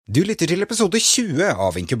Du lytter til episode 20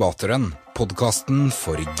 av Inkubatoren, podcasten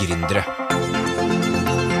for gründere.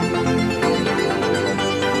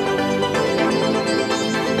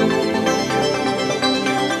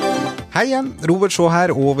 Hei igjen, Robert Shaw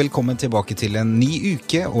her, og velkommen tilbake til en ny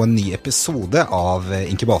uke og en ny episode av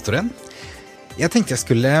Inkubatoren. Jeg tenkte jeg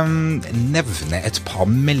skulle nevne et par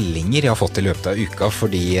meldinger jeg har fått i løpet av uka,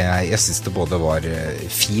 fordi jeg synes det både var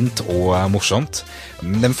fint og morsomt.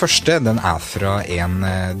 Den første, den er fra en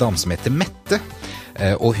dame som heter Mette,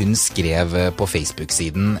 og hun skrev på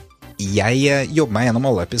Facebook-siden: Jeg jobber meg gjennom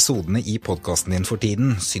alle episodene i podcasten din for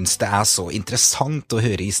tiden. Syns det er så interessant å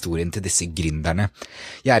høre historien til disse gründerne.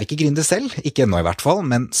 Jeg er ikke gründer selv, ikke ennå i hvert fall,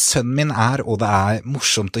 men sønnen min er, og det er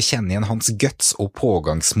morsomt å kjenne igjen hans guts og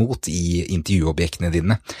pågangsmot i intervjuobjektene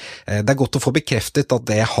dine. Det er godt å få bekreftet at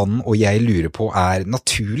det han og jeg lurer på er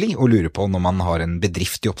naturlig å lure på når man har en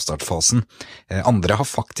bedrift i oppstartfasen. Andre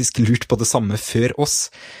har faktisk lurt på det samme før oss.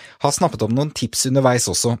 Har snappet om noen tips underveis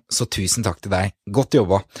også, så tusen takk til deg. Godt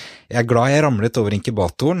jobba. Jeg er glad jeg ramlet over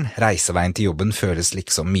inkubatoren. Reiseveien til jobben føles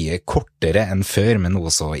liksom mye kortere enn før, men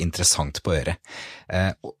noe så interessant på øret.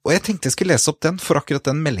 Og jeg tenkte jeg skulle lese opp den, for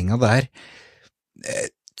akkurat den meldingen der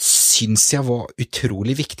syns jeg var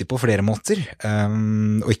utrolig viktig på flere måter,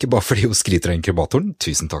 og ikke bare fordi hun skryter av inkubatoren.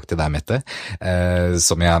 Tusen takk til deg, Mette,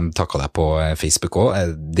 som jeg takket deg på Facebook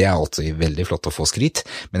også. Det er alltid veldig flott å få skryt,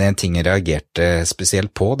 men en ting jeg reagerte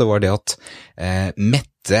spesielt på, det var det at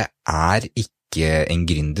Mette er ikke en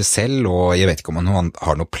gründer selv, og jeg vet ikke om hun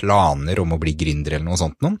har noen planer om å bli gründer eller noe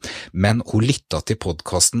sånt noe, men hun lyttet til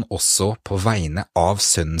podcasten også på vegne av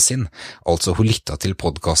sønnen sin. Altså hun lyttet til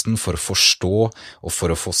podcasten for å forstå og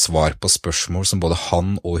for å få svar på spørsmål som både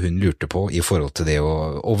han og hun lurte på i forhold til det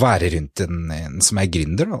å være rundt en som er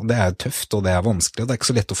gründer. Det er tøft, og det er vanskelig, og det er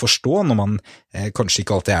ikke så lett å forstå når man kanskje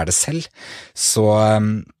ikke alltid er det selv. Så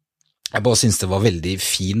jeg bare synes det var veldig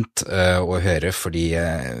fint å høre, fordi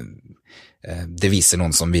det viser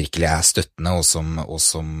noen som virkelig er støttende, og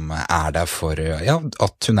som er der for, ja,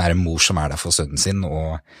 at hun er en mor som er der for sønnen sin,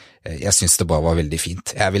 og jeg synes det bare var veldig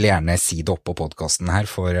fint. Jeg vil gjerne si det opp på podcasten her,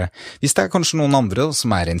 for hvis det er kanskje noen andre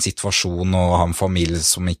som er i en situasjon og har en familie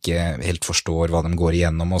som ikke helt forstår hva de går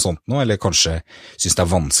igjennom og sånt nå, eller kanskje synes det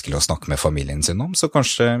er vanskelig å snakke med familien sin om, så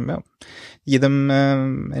kanskje, ja, gi dem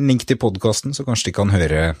en link til podcasten, så kanskje de kan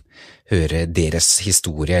høre deres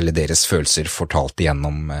historie eller deres følelser fortalt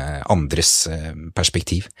gjennom andres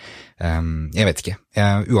perspektiv. Jeg vet ikke.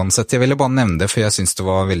 Uansett, jeg ville bare nevne det, for jeg synes det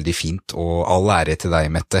var veldig fint, og all ære til deg,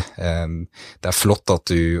 Mette. Det er flott at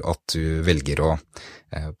du velger å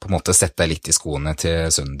på en måte sette deg litt i skoene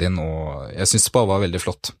til sønnen din, og jeg synes det bare var veldig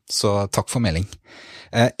flott. Så takk for melding.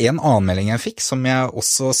 En annen melding jeg fikk, som jeg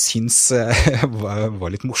også synes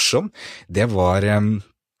var litt morsom, det var,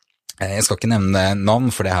 jeg skal ikke nevne navn,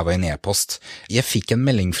 for det her var en e-post. Jeg fikk en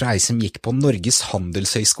melding fra ei som gikk på Norges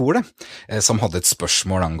Handelshøyskole, som hadde et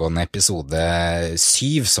spørsmål angående episode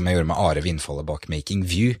 7, som jeg gjorde med Are Vindfalle bak Making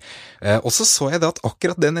View. Og så jeg det at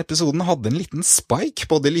akkurat den episoden hadde en liten spike,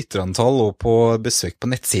 både i lytterantall og på besøk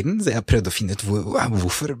på nettsiden. Så jeg prøvde å finne ut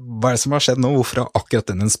hvorfor, hva er det som har skjedd nå, hvorfor har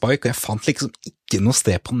akkurat den en spike, og jeg fant liksom ikke noe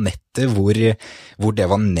sted på nettet hvor det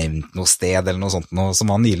var nevnt noe sted eller noe sånt noe som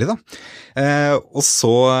var nylig da. Og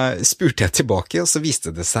så spurte jeg tilbake, og så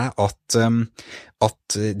viste det seg at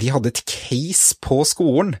de hadde et case på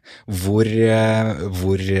skolen hvor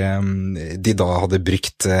de da hadde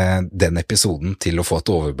brukt den episoden til å få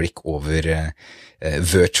et overblikk over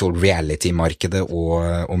virtual reality-markedet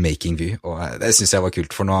og Making View, og det synes jeg var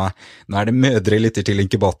kult, for nå er det mødre lytter til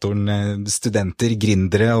inkubatoren, studenter,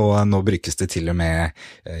 gründere, og nå brukes det til og med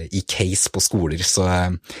i case på skoler, så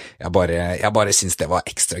jeg bare synes det var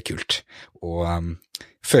ekstra kult, og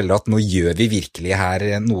føler at nå gjør vi virkelig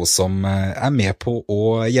her noe som er med på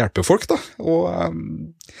å hjelpe folk da, og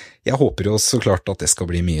jeg håper jo så klart at det skal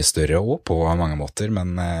bli mye større også på mange måter,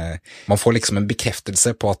 men man får liksom en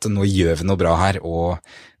bekreftelse på at nå gjør vi noe bra her, og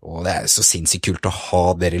det er så sinnssykt kult å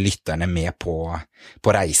ha dere lytterne med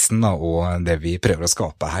på reisen da, og det vi prøver å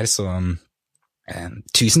skape her, så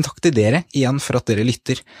tusen takk til dere igjen for at dere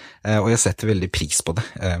lytter, og jeg setter veldig pris på det,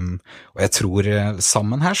 og jeg tror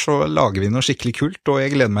sammen her så lager vi noe skikkelig kult, og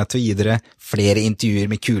jeg gleder meg til å gi dere flere intervjuer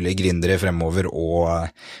med kule gründere fremover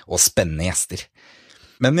og spennende gjester.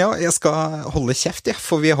 Men ja, jeg skal holde kjeft,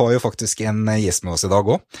 for vi har jo faktisk en gjest med oss i dag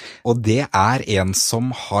også, og det er en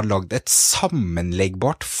som har lagd et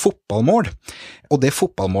sammenleggbart fotballmål. Og det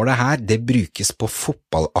fotballmålet her, det brukes på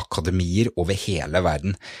fotballakademier over hele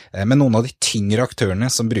verden. Men noen av de tyngre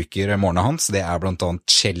aktørene som bruker målene hans, det blant annet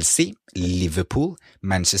Chelsea, Liverpool,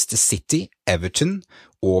 Manchester City, Everton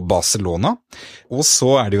og Barcelona. Og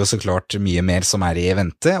så det jo så klart mye mer som i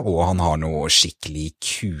vente, og han har noe skikkelig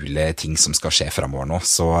kule ting som skal skje fremover nå.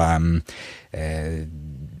 Så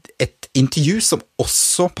et intervju som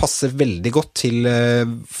også passer veldig godt til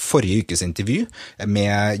forrige ukes intervju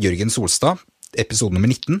med Jørgen Solstad, episode nummer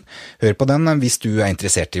 19. Hør på den hvis du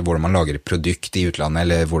interessert i hvordan man lager et produkt i utlandet,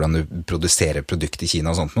 eller hvordan du produserer produkt i Kina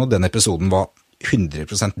og sånt noe. Den episoden var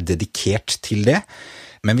 100% dedikert til det,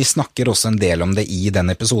 men vi snakker også en del om det i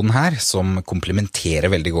denne episoden her, som komplementerer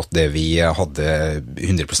veldig godt det vi hadde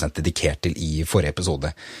 100% dedikert til i forrige episode.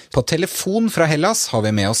 På telefon fra Hellas har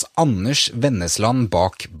vi med oss Anders Vennesland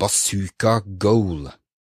bak Bazooka Goal.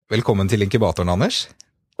 Velkommen til inkubatoren, Anders.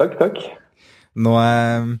 Takk. Nå,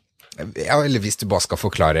 eller hvis du bare skal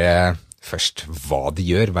forklare først hva de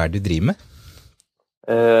gjør, hva du driver med?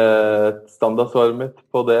 Standardsvaret mitt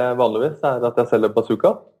på det vanligvis at jeg selger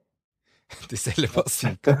bazooka. Du selger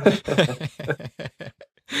bazooka?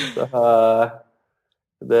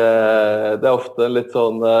 det ofte litt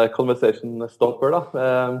sånn conversation stopper da,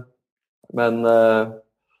 men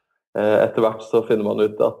etter hvert så finner man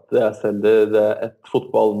ut at jeg selger et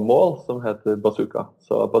fotballmål som heter bazooka.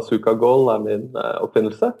 Så bazooka goal min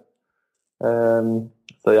oppfinnelse.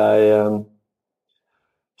 Så jeg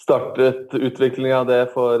startet utviklingen av det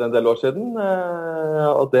for en del år siden,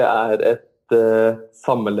 og det et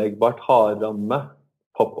sammenleggbart hardramme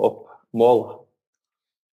pop-up-mål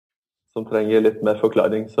som trenger litt mer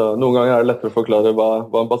forklaring. Så noen ganger det lettere å forklare hva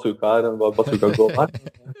en bazooka enn hva bazooka goal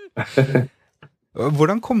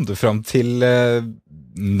Hvordan kom du fram til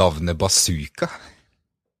navnet bazooka?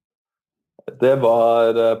 Det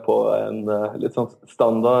var på en litt sånn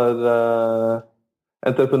standard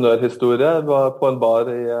entreprenørhistorie. Det var på en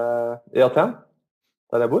bar i Aten,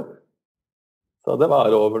 der jeg bor. Så det var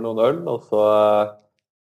over noen øl, og så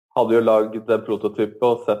hadde jeg laget en prototype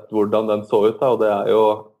og sett hvordan den så ut. Da. Og det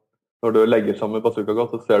jo, når du legger sammen bazooka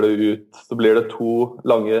godt, så ser det ut, så blir det 2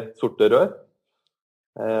 lange sorte rør.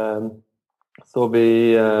 Så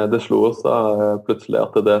det slo oss da plutselig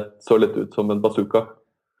at det så litt ut som en bazooka.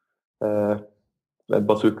 Men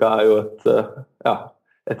bazooka jo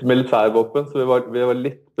et militærvåpen, så vi var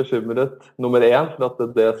litt bekymret, nummer 1, for at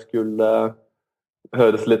det skulle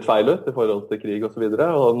høres litt feil ut i forhold til krig og så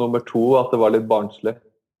videre, og nummer 2, at det var litt barnslig.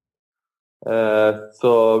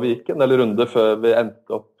 Så vi gikk en del runder før vi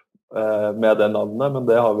endte opp med det navnet, men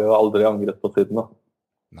det har vi jo aldri angret på siden da.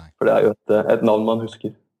 Nei. For det jo et navn man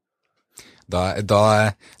husker.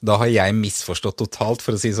 Da har jeg misforstått totalt,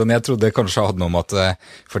 for å si sånn. Jeg trodde kanskje hadde noe om at,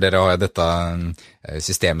 for dere har dette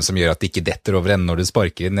systemet som gjør at det ikke detter over enden når du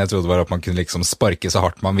sparker den. Jeg trodde det var at man kunne liksom sparke så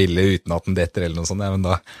hardt man ville uten at den detter eller noe sånt. Ja, men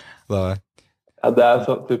Ja, det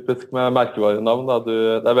sånn typisk med merkevarenavn. Da.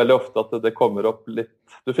 Det veldig ofte at det kommer opp litt,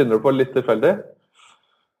 du finner det på litt tilfeldig.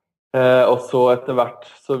 Og så etter hvert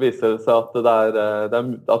så viser det seg at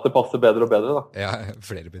det passer bedre og bedre. Da. Ja,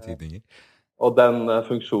 flere betydninger. Og den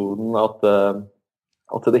funksjonen at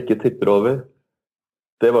det ikke tipper over,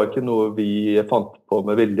 det var ikke noe vi fant på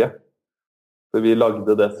med vilje. For vi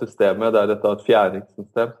lagde det systemet, det et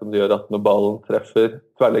fjæringssystem som gjør at når ballen treffer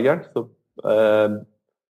tverrleggeren,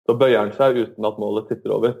 så bøyer den seg uten at målet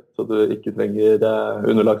tipper over, så du ikke trenger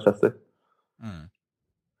underlagsfester.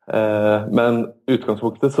 Men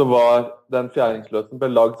utgangspunktet så var den fjæringsløsen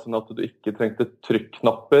ble lagd sånn at du ikke trengte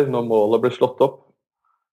trykknapper når målet ble slått opp.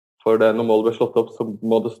 For når målet blir slått opp, så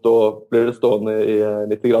blir det stående i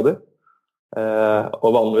 90 grader. Og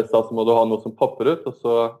vanligvis da, så må du ha noe som popper ut, og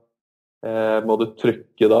så må du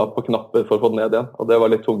trykke da på knapper for å få det ned igjen. Og det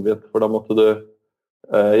var litt tungvint, for da måtte du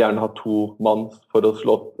gjerne ha 2 mann for å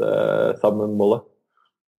slå sammen målet.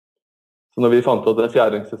 Så når vi fant ut det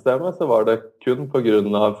fjæringssystemet, så var det kun på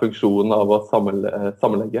grunn av funksjonen av å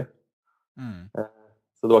sammenlegge.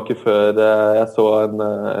 Så det var ikke før jeg så en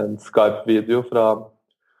Skype-video fra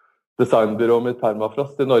designbyrået mitt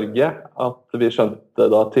Permafrost i Norge, at vi skjønte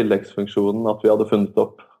da tilleggsfunksjonen at vi hadde funnet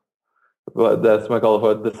opp. Det som jeg kaller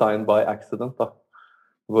for design by accident, da.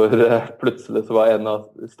 Hvor plutselig så var en av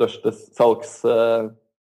de største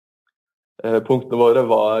salgspunktene våre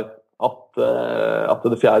var at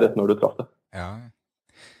det fjæret når du traff det. Ja.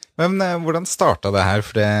 Men hvordan startet det her?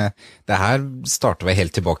 For det her startet vel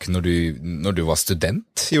helt tilbake når du var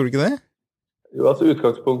student, gjorde det ikke det? Jo, altså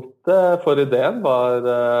utgangspunktet for ideen var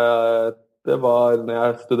når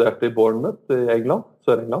jeg studerte i Bournemouth i England,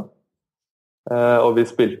 Sør-England. Og vi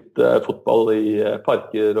spilte fotball i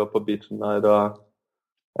parker og på beachen der, og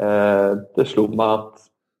det slo meg at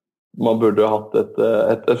man burde jo hatt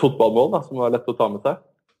et fotballmål da, som var lett å ta med seg.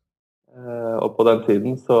 Og på den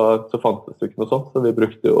tiden så fantes det ikke noe sånt, så vi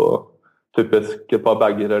brukte jo typisk et par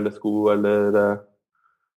bagger eller sko eller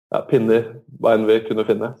pinner, hva enn vi kunne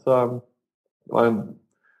finne. Så det var en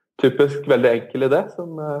typisk veldig enkel idé som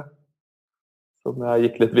jeg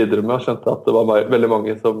gikk litt videre med og skjønte at det var veldig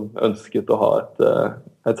mange som ønsket å ha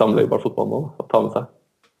et sammenleggbart fotballmål å ta med seg.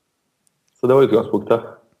 Så det var utgangspunktet.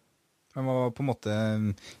 Men hva var på en måte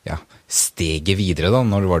steget videre da,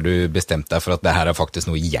 når var du bestemt deg for at det her er faktisk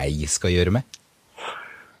noe jeg skal gjøre med?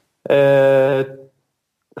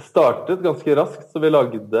 Startet ganske raskt, så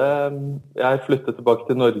jeg flyttet tilbake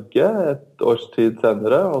til Norge et års tid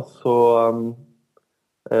senere, og så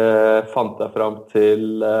fant jeg fram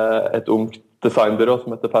til et ungt designbyrå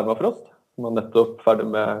som heter Permafrost, som var nettopp ferdig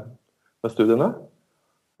med studiene.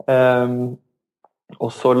 Og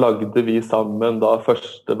så lagde vi sammen da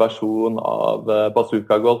første versjon av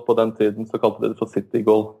Bazooka Golf. På den tiden så kalte vi det for City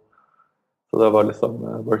Golf. Så det var liksom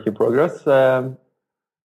work in progress.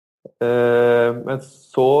 Men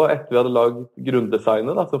så etter vi hadde laget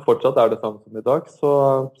grunndesignet, da, som fortsatt er det samme som i dag, så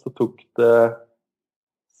tok det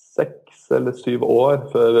 6 eller 7 år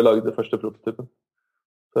før vi lagde den første prototypen.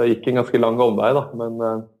 Så jeg gikk en ganske lang omvei, da, men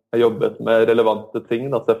jeg jobbet med relevante ting,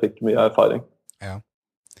 da, så jeg fikk mye erfaring. Ja.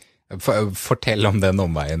 Fortell om den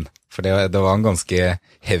omveien, for det var en ganske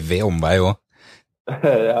heavy omvei også.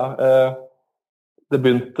 Ja, det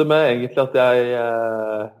begynte med egentlig at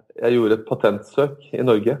jeg gjorde et patentsøk i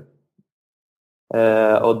Norge.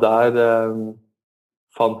 Og der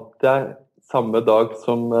fant jeg samme dag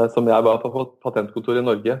som jeg var på patentkontoret i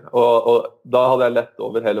Norge, og da hadde jeg lett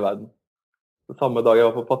over hele verden. Samme dag jeg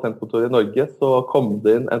var på patentkontoret i Norge, så kom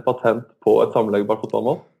det inn en patent på et sammenleggbart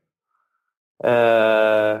fotballmål.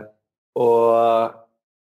 Og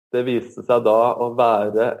det viste seg da å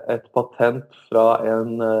være et patent fra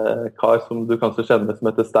en kar som du kanskje kjenner, som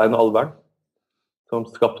heter Stein Alvern, som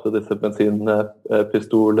skapte disse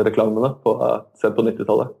bensinpistolreklamene selv på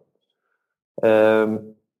 90-tallet.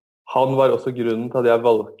 Han var også grunnen til at jeg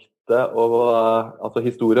valgte altså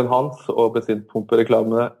historien hans og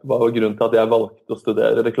bensinpumpereklame var grunnen til at jeg valgte å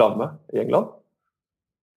studere reklame i England.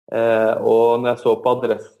 Og når jeg så på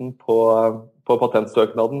adressen på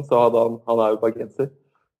patentsøknaden, så hadde han er jo bergenser,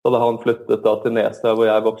 så hadde han flyttet da til Nesøy hvor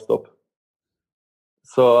jeg vokste opp.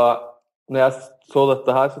 Så når jeg så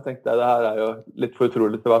dette her, så tenkte jeg det her er jo litt for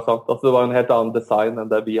utrolig til å være sant. Altså det var en helt annen design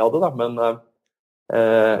enn det vi hadde da, men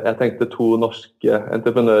jeg tenkte 2 norske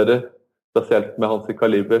entreprenører, spesielt med hans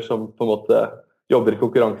kaliber, som på en måte jobber i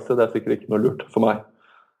konkurranse, det er sikkert ikke noe lurt for meg.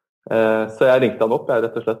 Så jeg ringte han opp,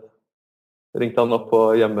 rett og slett. Jeg ringte han opp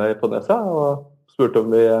hjemme på Nesøy, og spurte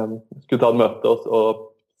om vi skulle ta et møte og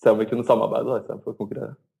se om vi kunne samarbeide da, i stedet for å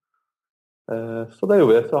konkurrere. Så det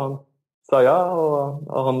gjorde vi, så han sa ja,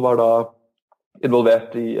 og han var da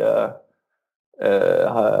involvert i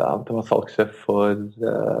han var salgssjef for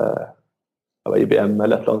IBM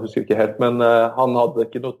eller et eller annet, husker ikke helt, men han hadde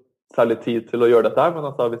ikke noe særlig tid til å gjøre dette her, men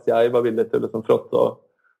han sa hvis jeg var villig til å fronte og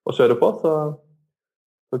kjøre på, så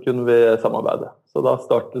kunne vi samarbeide. Så da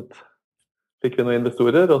fikk vi noen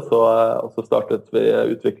investorer, og så startet vi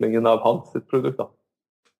utviklingen av hans sitt produkt da.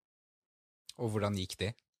 Og hvordan gikk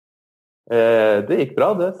det? Det gikk bra,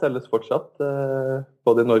 det selges fortsatt,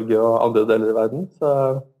 både i Norge og andre deler i verden, så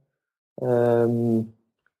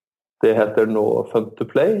det heter nå Fun to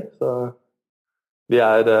Play, så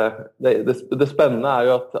det spennende er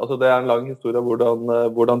jo at altså det er en lang historie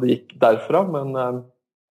hvordan det gikk derfra, men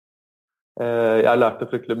jeg lærte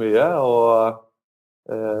fryktelig mye, og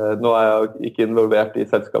nå er jeg ikke involvert i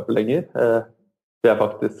selskapet lenger. Vi er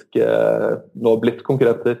faktisk nå blitt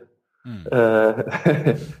konkurrenter,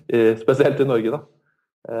 spesielt i Norge da.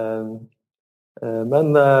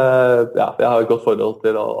 Men jeg har et godt forhold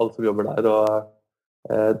til alle som jobber der, og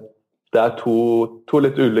det er to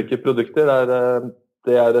litt ulike produkter.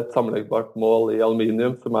 Det er et sammenleggbart mål i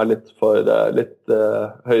aluminium som er litt for litt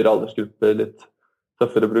høyere aldersgrupper, litt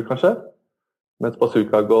tøffere bruk kanskje. Mens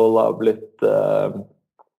Bazooka Golf har blitt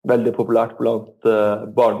veldig populært blant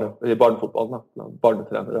i barnefotballen, blant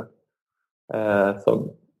barnetrenere. Som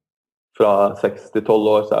fra 6 til 12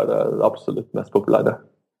 år så er det absolutt mest populære.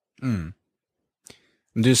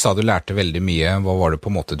 Du sa du lærte veldig mye. Hva var det på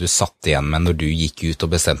en måte du satt igjen med når du gikk ut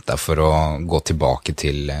og bestemte deg for å gå tilbake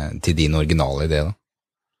til din originale idé da?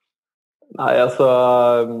 Nei, altså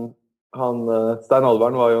Stein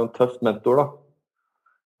Alvern var jo en tøff mentor da.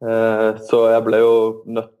 Så jeg ble jo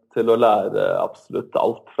nødt til å lære absolutt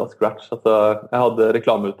alt fra scratch. Altså, jeg hadde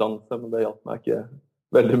reklameutdannelse, men det hjalp meg ikke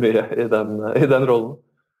veldig mye i den rollen.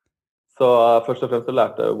 Så først og fremst så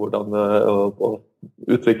lærte jeg hvordan å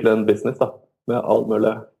utvikle en business da, med all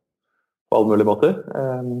mulig på alle mulige måter.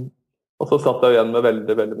 Og så satt jeg igjen med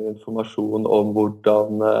veldig, veldig mye informasjon om hvordan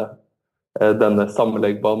denne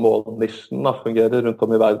sammenleggbare målnisjen fungerer rundt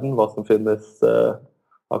om i verden, hva som finnes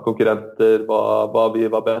av konkurrenter, hva vi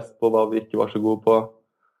var best på, hva vi ikke var så gode på.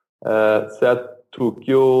 Så jeg tok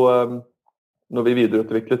jo, når vi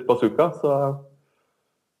videreutviklet Bazooka,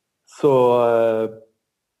 så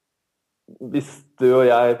visste jo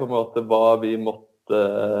jeg på en måte hva vi måtte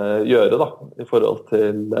gjøre da, i forhold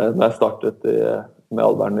til når jeg startet med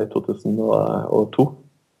Alveren i 2002.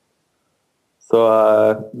 Så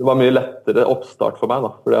det var mye lettere oppstart for meg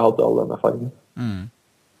da, fordi jeg hadde all den erfaringen.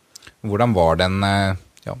 Hvordan var den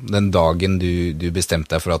dagen du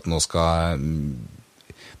bestemte deg for at nå skal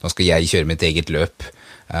jeg kjøre mitt eget løp?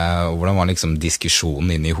 Hvordan var liksom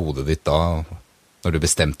diskusjonen inne i hodet ditt da, når du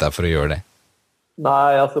bestemte deg for å gjøre det?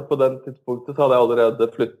 Nei, altså på den tidspunktet så hadde jeg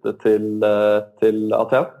allerede flyttet til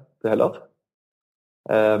Aten, til Hellas.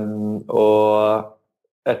 Og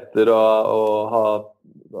etter å ha...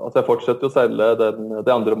 Altså jeg fortsetter å selge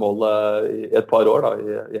det andre målet i et par år da,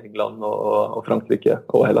 i England og Frankrike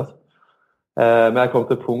og Hellas. Men jeg kom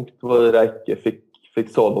til et punkt hvor jeg ikke fikk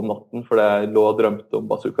sove om natten, fordi jeg lå og drømte om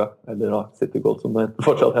Bazooka, eller City Gold som det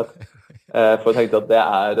fortsatt het. For jeg tenkte at det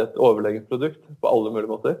er et overlegent produkt på alle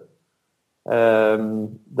mulige måter.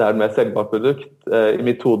 Det er et mer selgbart produkt. I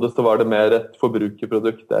mitt hode så var det mer et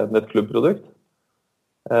forbrukerprodukt enn et klubbprodukt.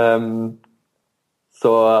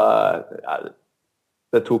 Så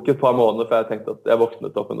det tok et par måneder før jeg tenkte at jeg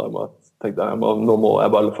våknet opp en dag og tenkte nå må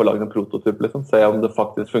jeg bare få lage en prototyp, liksom, se om det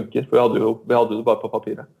faktisk funker, for vi hadde det bare på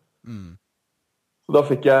papiret. Så da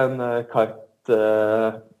fikk jeg en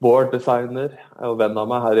kiteboard-designer og venn av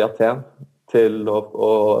meg her i Aten til å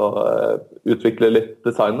utvikle litt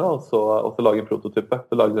designet, og så lage en prototype.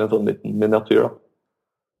 Så lagde jeg en sånn liten miniatyr da.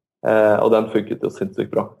 Og den funket jo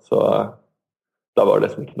sinnssykt bra, så da var det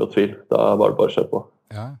liksom ikke noe tvil. Da var det bare å kjøre på.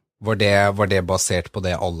 Ja. Var det basert på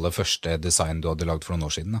det aller første design du hadde lagd for noen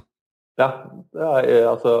år siden da? Ja,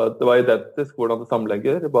 altså, det var identisk hvordan det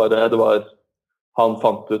sammenlegger, bare han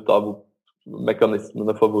fant ut av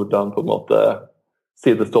mekanismene for hvordan på en måte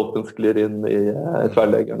sidestolpen sklir inn i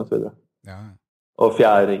tverrleggeren og så videre. Ja. Og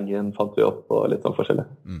fjæringen fant vi opp og litt sånn forskjellig.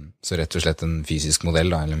 Så rett og slett en fysisk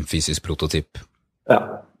modell da, eller en fysisk prototyp?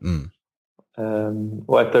 Ja.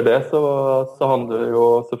 Og etter det så handler det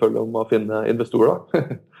jo selvfølgelig om å finne investorer da.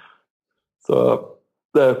 Så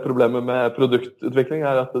det problemet med produktutvikling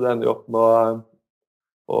er at det ender jo opp med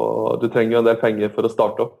og du trenger jo en del penger for å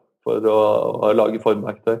starte opp, for å lage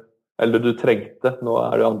formverktøy. Eller du trengte, nå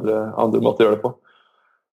er det andre måter å gjøre det på.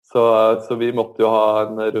 Så vi måtte jo ha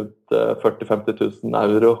rundt 40-50 000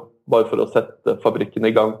 euro bare for å sette fabrikken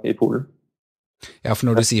i gang i Polen. Ja, for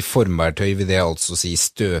når du sier formverktøy, vil det altså si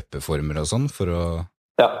støpeformer og sånn?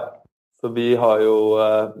 Ja, så vi har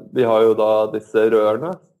jo da disse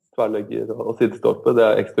rørene, tverrlegger og sidestolpe, det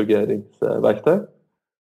er ekstrugeringsverktøy.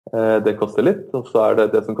 Det koster litt, og så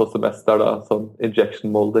er det som koster mest er da sånn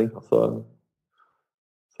injection molding, altså,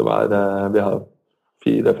 som vi har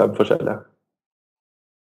 4-5 forskjellige.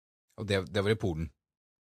 Og det var i Polen?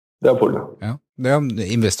 Det var Polen, ja.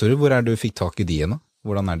 Investorer, hvor er du fikk tak i de igjen da?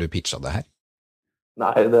 Hvordan er du pitchet det her?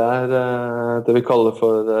 Nei, det er det vi kaller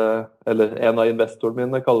for, eller en av investorene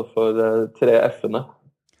mine kaller for 3 F-ene.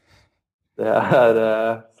 Det er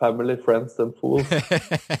family, friends and fools.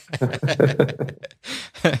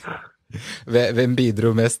 Hvem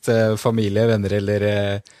bidro mest? Familie, venner eller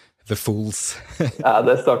the fools? Ja,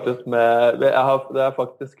 det startet med det er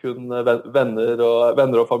faktisk kun venner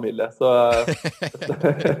og familie, så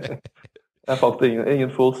jeg fant ingen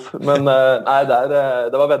fools. Men nei,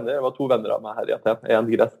 det var venner. Det var 2 venner av meg her i Aten. En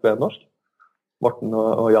gresk og en norsk. Morten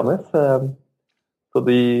og Jannis. Så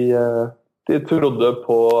de trodde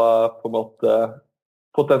på en måte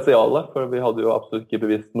potensialet, for vi hadde jo absolutt ikke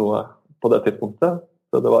bevist noe på det tidspunktet.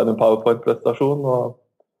 Så det var en PowerPoint-prestasjon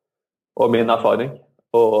og min erfaring.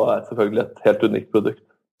 Og selvfølgelig et helt unikt produkt.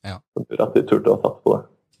 Ja. Som gjør at de turte å satse på det.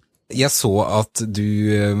 Jeg så at du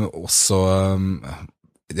også,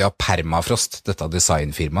 Permafrost, dette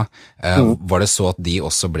designfirmaet, var det så at de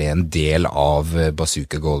også ble en del av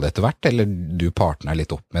Bazooka Gold etter hvert, eller du partner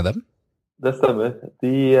litt opp med dem? Det stemmer.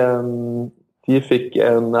 De fikk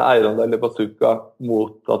en eierandel i Bazooka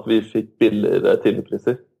mot at vi fikk billigere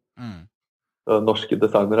tidligpriser. Norske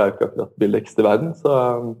designere er jo ikke akkurat billigst i verden, så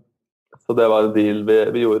det var en deal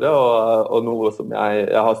vi gjorde, og noe som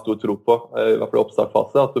jeg har stor tro på, i hvert fall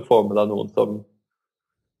oppstartfase, at du får med deg noen som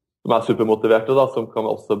er supermotiverte, da, som kan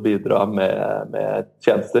også bidra med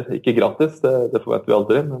tjenester. Ikke gratis, det forventer vi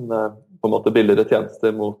aldri, men på en måte billigere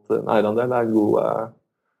tjenester mot en eierandel er en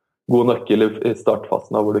god nøkkel i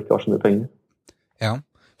startfasen av hvor du ikke har så mye penger. Ja,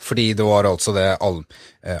 Fordi det var altså det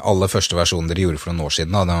aller første versjonen dere gjorde for noen år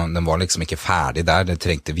siden, da, den var liksom ikke ferdig der, det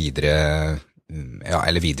trengte videre,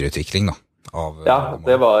 eller videreutvikling da. Ja,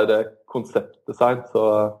 det var konseptdesign, så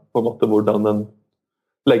på en måte hvordan den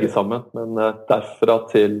legges sammen, men derfra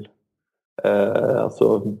til altså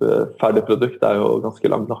ferdig produkt er jo ganske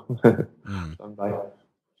lang da. Lang vei.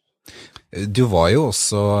 Du var jo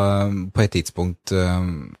også på et tidspunkt,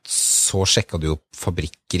 så sjekket du jo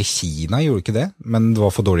fabrikker i Kina, gjorde du ikke det? Men det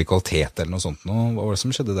var for dårlig kvalitet eller noe sånt nå. Hva var det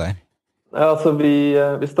som skjedde der? Ja, altså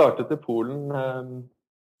vi startet i Polen.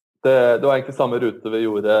 Det var egentlig samme rute vi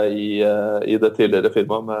gjorde i det tidligere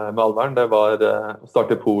firmaet med Alvern. Det var å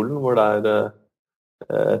starte i Polen, hvor det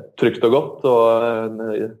trygt og godt, og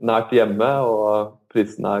nært hjemme, og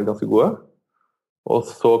prisene er ganske gode. Og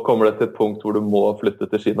så kommer det til et punkt hvor du må flytte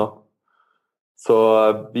til Kina. Så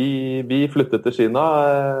vi flyttet til Kina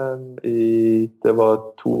det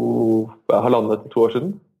var halvannet til 2 år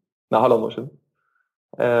siden. Nei, halvannet år siden.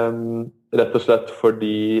 Rett og slett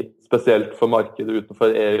fordi, spesielt for markedet utenfor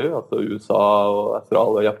EU, altså USA og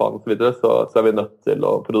Australia og Japan og så videre, så er vi nødt til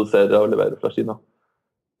å produsere og levere fra Kina.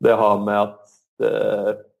 Det har med at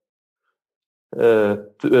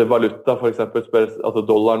valuta for eksempel, altså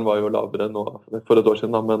dollaren var jo lavere nå for et år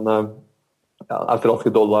siden, da, men australske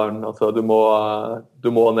dollaren, altså du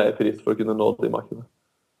må ned i pris for å kunne nå det i markedet.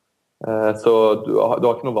 Så du har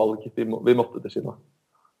ikke noe valg, vi måtte til Kina.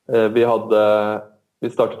 Vi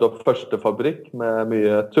startet opp første fabrikk med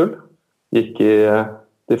mye tull, gikk i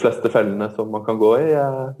de fleste fellene som man kan gå i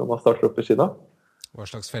når man starter opp i Kina. Hva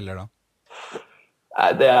slags feller da?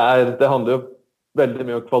 Det handler jo veldig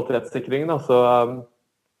mye om kvalitetssikringen, så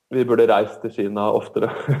vi burde reise til Kina oftere,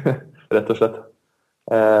 rett og slett.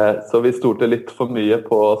 Så vi stolte litt for mye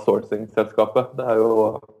på sourcing-selskapet. Det er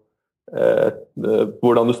jo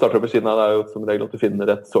hvordan du starter opp i Kina, det er jo som regel at du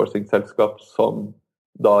finner et sourcing-selskap som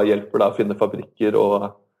da hjelper deg å finne fabrikker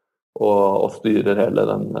og styrer hele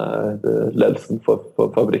den ledelsen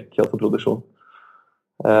for fabrikk, altså produksjon.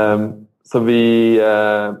 Så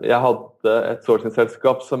jeg hadde et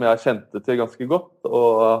sourcing-selskap som jeg kjente til ganske godt,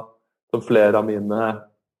 og som flere av mine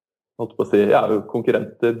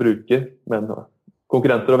konkurrenter bruker, men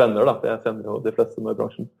konkurrenter og venner da, for jeg kjenner jo de fleste nå i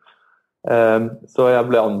bransjen. Så jeg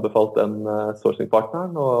ble anbefalt den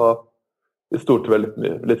sourcing-partneren, og vi stolte vel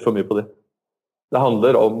litt for mye på det. Det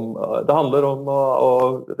handler om å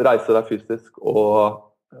reise deg fysisk og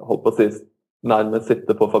holde på å si nærmest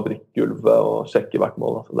sitte på fabrikkgulvet og sjekke hvert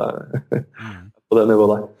mål. Altså det på det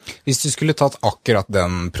nivået der. Hvis du skulle tatt akkurat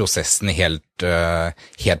den prosessen helt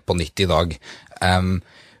på nytt i dag,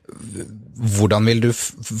 hvordan vil du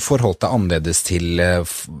forholde deg annerledes til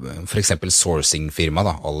for eksempel sourcing-firma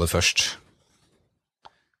da, aller først?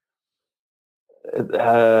 Det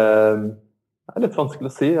er litt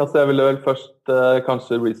vanskelig å si. Altså, jeg ville vel først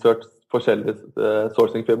kanskje research forskjellige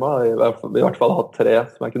sourcing-firma. I hvert fall ha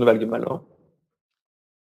 3 som jeg kunne velge mellom.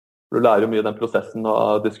 Du lærer jo mye den prosessen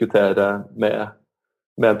å diskutere med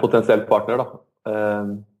en potensiell partner da.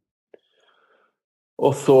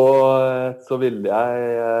 Og så ville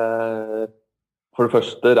jeg for det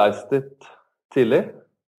første reist dit tidlig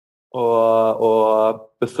og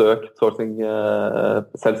besøkt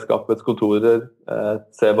sourcing-selskapets kontorer,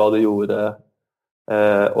 se hva de gjorde,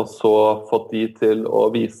 og så fått de til å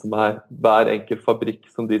vise meg hver enkelt fabrikk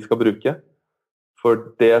som de skal bruke.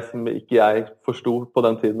 For det som ikke jeg forstod på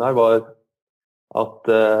den tiden her, var at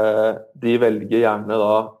de velger gjerne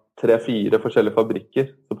da 3-4 forskjellige fabrikker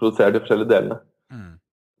som produserer de forskjellige delene.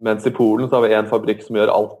 Mens i Polen så har vi en fabrikk som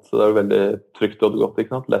gjør alt, så det er veldig trygt og godt,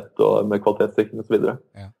 ikke sant? Lett og med kvalitetssikring og så videre.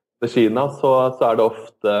 Ja. I Kina så er det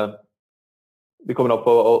ofte, det kommer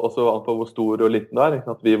også an på hvor stor og liten det er, ikke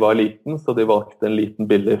sant? Vi var liten, så de valgte en liten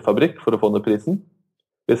billig fabrikk for å få ned prisen.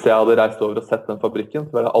 Hvis jeg hadde reist over og sett den fabrikken,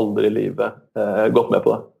 så hadde jeg aldri i livet gått med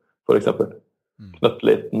på det, for eksempel.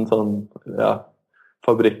 Knøttliten sånn,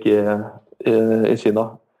 fabrikk i Kina.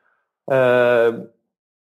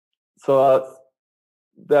 Så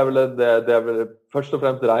det er vel først og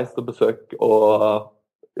fremst reist og besøk og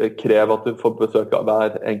krev at du får besøk av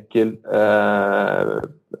hver enkel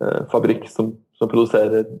fabrikk som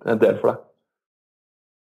produserer en del for deg.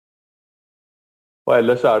 Og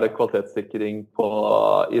ellers er det kvalitetssikring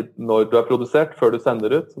når du er produsert. Før du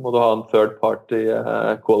sender ut, så må du ha en third party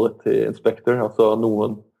quality inspector, altså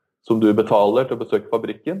noen som du betaler til å besøke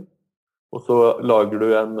fabrikken. Og så lager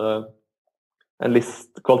du en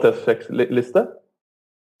kvalitetssjekkliste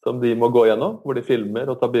som de må gå gjennom, hvor de filmer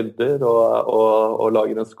og tar bilder og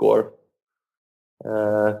lager en score.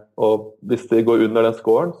 Og hvis de går under den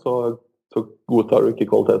scoren, så godtar du ikke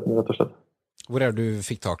kvaliteten, rett og slett. Hvor er du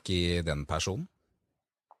fikk tak i den personen?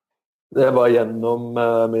 Det var gjennom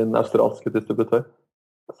min australske distributør.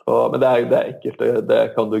 Så, men det er ekkelt, det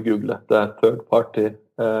kan du google. Det er third party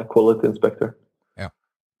quality inspector. Ja.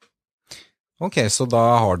 Ok, så da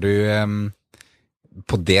har du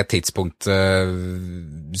på det tidspunktet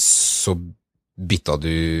så bytta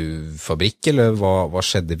du fabrikk, eller hva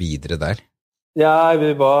skjedde videre der? Ja,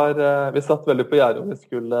 vi satt veldig på gjerdet om vi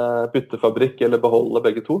skulle bytte fabrikk eller beholde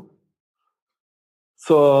begge to.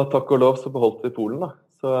 Så takk og lov så beholdt vi Polen da.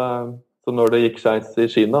 Så når det gikk skeis i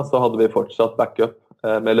Kina, så hadde vi fortsatt backup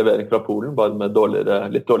med levering fra Polen, bare med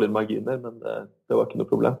litt dårligere marginer, men det var ikke noe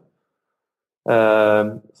problem.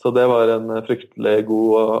 Så det var en fryktelig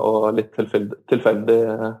god og litt tilfeldig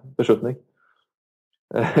beslutning.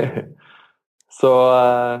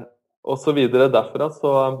 Og så videre derfra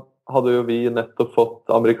så hadde jo vi nettopp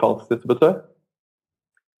fått amerikansk distributør.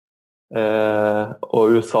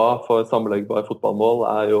 Og USA for sammenleggbar fotballmål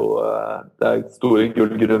det er store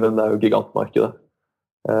gullgruven, det er jo gigantmarkedet.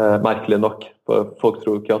 Merkelig nok, for folk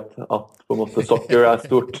tror ikke at på en måte soccer er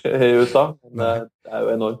stort i USA, men det er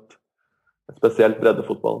jo enormt, spesielt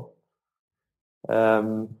breddefotballen.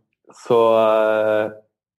 Så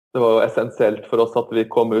det var jo essensielt for oss at vi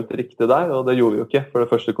kom ut riktig der, og det gjorde vi jo ikke, for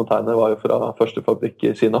det første container var jo fra første fabrikk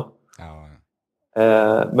i Kina.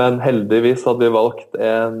 Men heldigvis hadde vi valgt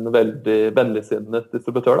en veldig vennligsinnet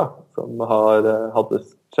distributør da, som hadde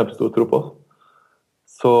kjempestor tro på oss.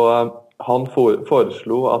 Så han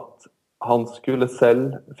foreslo at han skulle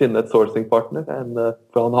selv finne et sourcing-partner,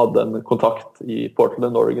 for han hadde en kontakt i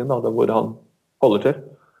Portland, Oregon, da, hvor han holder til.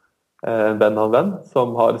 En venn av en venn,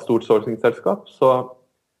 som har et stort sourcing-selskap. Så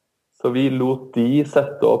vi lot de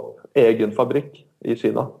sette opp egen fabrikk i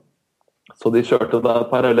Kina. Så de kjørte der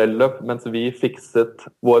parallelløp, mens vi fikset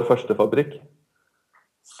vår første fabrikk.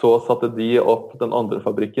 Så satte de opp den andre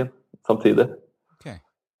fabrikken samtidig. Okay.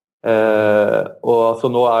 Og så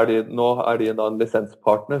nå er de en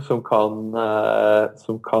lisenspartner som kan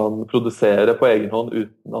produsere på egen hånd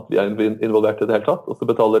uten at vi er involvert i det hele tatt, og så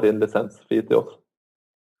betaler de en lisensfee til oss.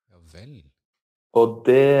 Ja vel. Og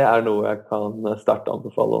det er noe jeg kan sterkt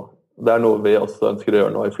anbefale. Det er noe vi også ønsker å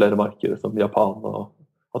gjøre nå i flere markeder, som Japan og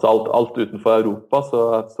altså alt utenfor Europa,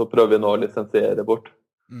 så prøver vi nå å lisensiere bort.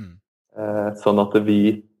 Sånn at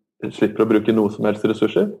vi slipper å bruke noe som helst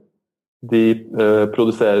ressurser. De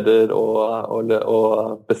produserer og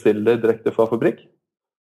bestiller direkte fra fabrikk,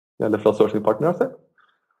 eller fra sourcing-partner, altså.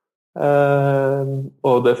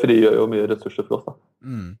 Og det frigjør jo mye ressurser for oss da.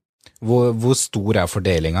 Hvor stor er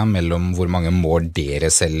fordelingen mellom hvor mange mål dere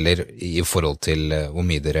selger i forhold til hvor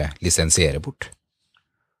mye dere lisensierer bort?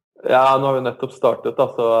 Ja, nå har vi nettopp startet,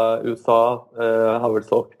 så USA har vel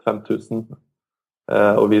solgt 5.000,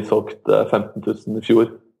 og vi solgt 15.000 i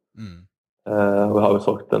fjor. Og vi har jo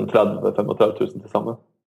solgt 30-35.000 til sammen.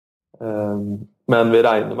 Men vi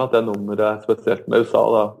regner med at det nummeret, spesielt med USA,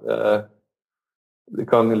 det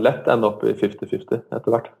kan lett ende opp i 50-50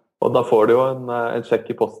 etter hvert. Og da får du jo en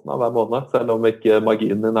sjekk i posten hver måned, selv om ikke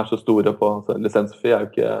marginen er så store på lisensfee.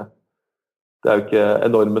 Det er jo ikke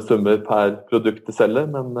enorme summer per produkt de selger,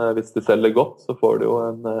 men hvis de selger godt, så får du jo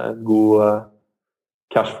en god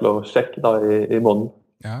cashflow-sjekk da i måneden.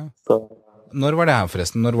 Ja. Så. Når var det her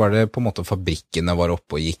forresten? Når var det på en måte fabrikkene var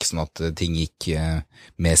oppe og gikk, sånn at ting gikk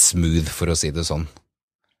mer smooth, for å si det sånn?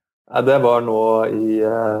 Ja, det var nå i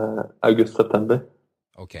august-september.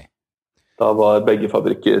 Ok. Da var begge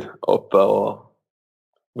fabrikker oppe og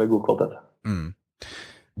med god kvalitet.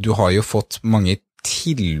 Du har jo fått mange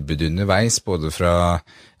tilbud underveis, både fra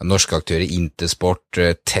norske aktører, Intersport,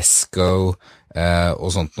 Tesco og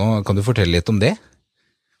sånt nå. Kan du fortelle litt om det?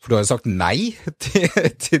 For du har jo sagt nei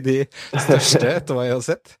til de største, etter hva jeg har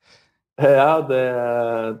sett. Ja, det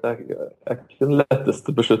er ikke den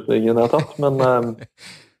letteste beslutningen jeg har tatt, men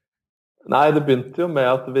nei, det begynte jo med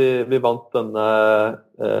at vi vant denne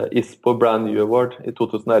ISPO Brand New Award i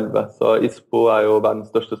 2011. Så ISPO er jo verdens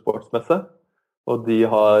største sportsmesse, og de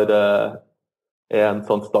har en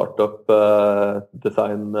sånn startup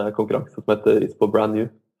design-konkurranse som heter ISPO Brand New.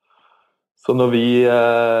 Så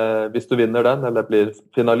hvis du vinner den, eller blir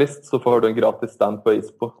finalist, så får du en gratis stand på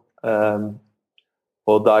ISPO.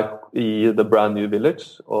 Og der i The Brand New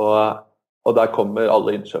Village, og der kommer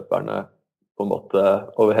alle innkjøperne på en måte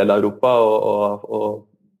over hele Europa, og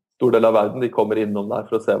stor del av verden, de kommer innom der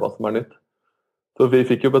for å se hva som er nytt. Så vi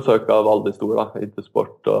fikk jo besøk av alle de store,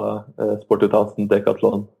 Intersport og Sport 2000,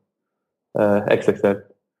 Decathlon, XXL,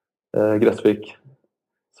 Gressvik.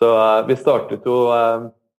 Så vi startet jo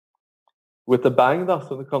with a bang, da,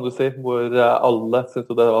 så kan du si, hvor alle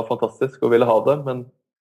syntes det var fantastisk og ville ha det, men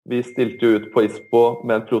vi stilte jo ut på ISPO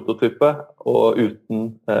med en prototype og uten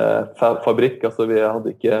fabrikk, altså vi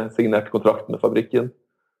hadde ikke signert kontrakt med fabrikken.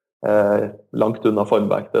 langt unna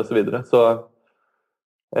formverket og så videre. Så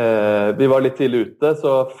vi var litt tidlig ute,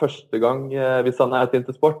 så første gang vi sa nei til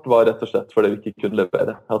Intersport var rett og slett fordi vi ikke kunne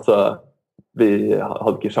levere. Altså, vi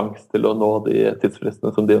hadde ikke sjans til å nå de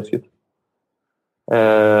tidsfristene som de ønsket.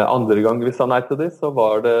 Andre gang vi sa nei til de, så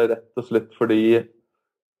var det rett og slett fordi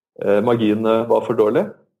marginene var for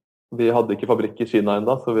dårlige. Vi hadde ikke fabrikk i Kina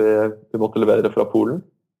enda, så vi måtte levere fra Polen.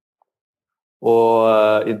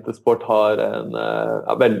 Og Intersport har en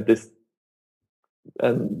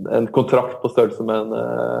kontrakt på størrelse med en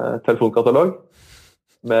telefonkatalog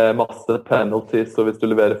med masse penalties, og hvis du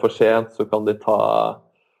leverer for sent, så kan de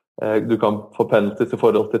du kan få penalties i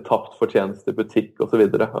forhold til tapt fortjeneste i butikk og så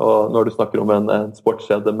videre. Og når du snakker om en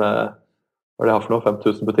sportskjede med, hva det har for noe,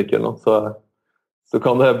 5000 butikker eller noe, så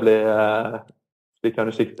kan det bli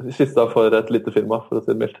spikerne kista for et lite firma, for å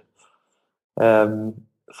si det mildt.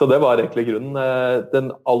 Så det var egentlig grunnen. Den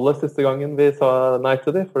aller siste gangen vi sa nei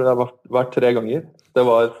til dem, for det har vært 3 ganger, det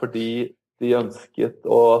var fordi de ønsket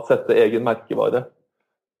å sette egen merkevare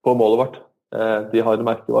på målet vårt. De har en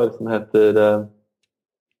merkevare som heter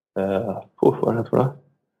hva er det for det?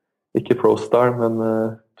 Ikke ProStar, men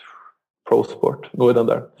ProSport, noe i den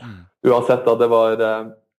der. Uansett da, det var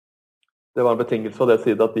en betingelse fra deres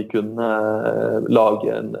side at de kunne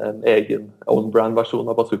lage en egen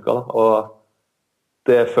on-brand-versjon av bazooka, da. Og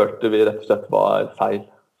det følte vi rett og slett var feil,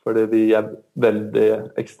 fordi vi veldig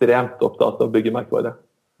ekstremt opptatt av å bygge merkevare.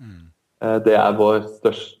 Det vår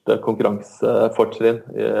største konkurransefortrinn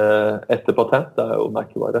etter patent, det jo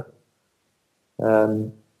merkevare.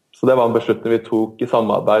 Så det var en beslutning vi tok i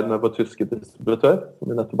samarbeid med vår tyske distributør, som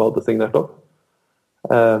vi nettopp hadde signert opp,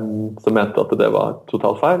 som mente at det var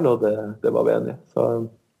totalt feil, og det var vi enige. Så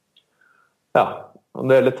ja, når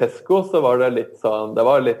det gjelder Tesco, så var det litt sånn, det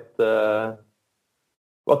var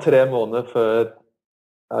 3 måneder før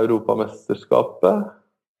Europamesterskapet,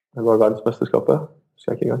 det var verdensmesterskapet,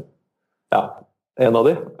 husker jeg ikke engang. Ja, en av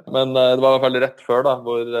de. Men det var i hvert fall rett før da,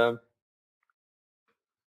 hvor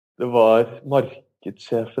det var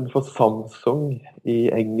markedssjefen for Samsung i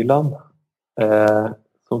England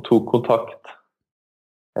som tok kontakt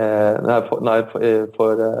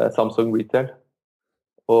for Samsung Retail.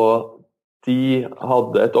 Og de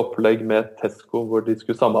hadde et opplegg med Tesco hvor de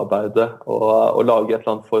skulle samarbeide og lage et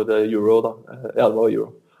eller annet for euro da. Ja, det var euro.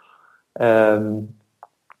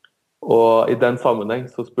 Og i den sammenheng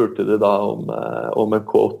så spurte de da om en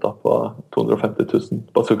quota på 250 000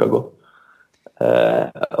 bazooka gold.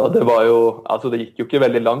 Og det var jo, altså det gikk jo ikke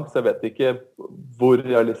veldig langt, så jeg vet ikke hvor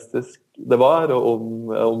realistisk det var, og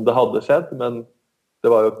om det hadde skjedd, men det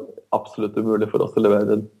var jo absolutt umulig for oss å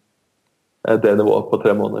levere det nivået på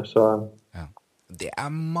 3 måneder, så... Ja. Det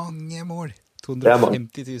mange mål,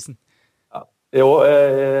 250 000. Ja. Jo,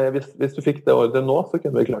 hvis du fikk det ordret nå, så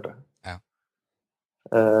kunne vi klart det. Ja.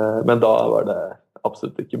 Men da var det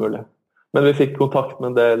absolutt ikke mulig. Men vi fikk kontakt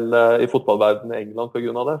med en del i fotballverdenen i England på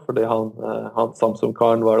grunn av det, fordi han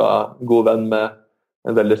Samsung-karen var da god venn med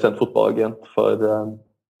en veldig kjent fotballagent for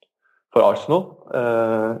Arsenal.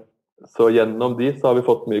 Så gjennom de så har vi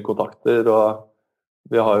fått mye kontakter, og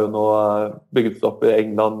vi har jo nå bygget opp i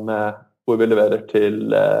England hvor vi leverer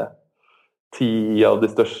til 10 av de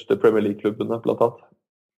største Premier League-klubbene, blant annet.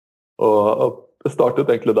 Og det startet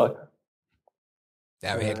egentlig der. Det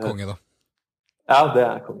jo helt konge, da. Ja, det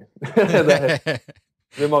konge.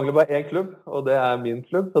 Vi mangler bare 1 klubb, og det min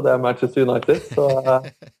klubb, og det Manchester United. Så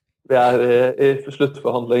vi i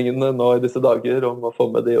sluttforhandlingene nå i disse dager om å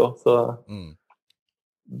få med de også. Så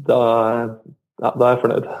da jeg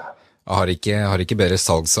fornøyd. Har ikke bedre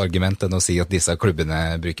salgsargument enn å si at disse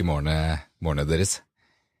klubbene bruker målene deres?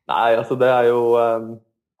 Nei, altså det jo en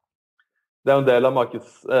del av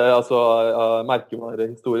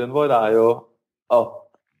merkevarehistorien vår jo at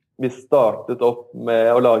vi startet opp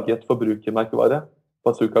med å lage et forbrukermerkevare,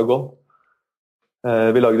 Bazooka Gold.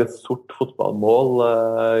 Vi laget et sort fotballmål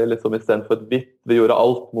liksom i stedet for et hvitt. Vi gjorde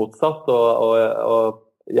alt motsatt, og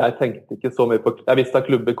jeg tenkte ikke så mye på... Jeg visste at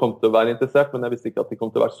klubber kom til å være interessert, men jeg visste ikke at de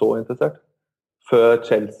kom til å være så interessert. Før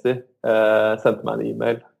Chelsea sendte meg en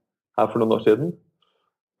e-mail her for noen år siden,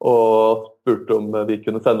 og spurte om vi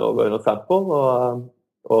kunne sende over noen sample,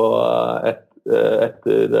 og etter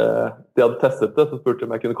de hadde testet det, så spurte de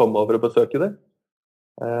om jeg kunne komme over og besøke det.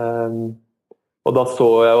 Og da så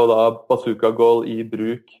jeg jo da Bazooka Gold i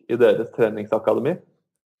bruk i deres treningsakademi,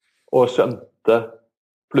 og skjønte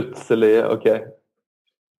plutselig, ok,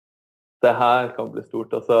 det her kan bli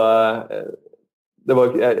stort. Altså,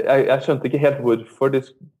 jeg skjønte ikke helt hvorfor de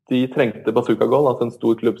trengte Bazooka Gold, altså en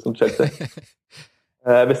stor klubb som Chelsea.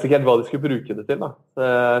 Jeg visste ikke helt hva de skulle bruke det til, da.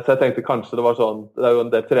 Så jeg tenkte kanskje det var sånn, det jo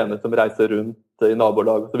en del trenere som reiser rundt i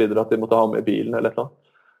nabolag og så videre, at de måtte ha med bilen eller noe.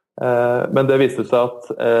 Men det viste seg at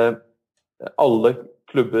alle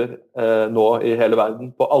klubber nå i hele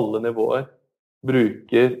verden, på alle nivåer,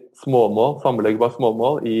 bruker småmål, sammenleggbare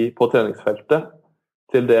småmål på treningsfeltet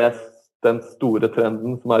til den store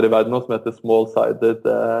trenden som i verden nå, som heter small-sided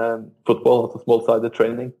football, altså small-sided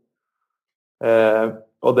training.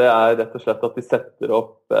 Og det rett og slett at de setter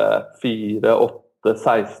opp 4, 8,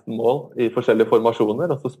 16 mål i forskjellige formasjoner,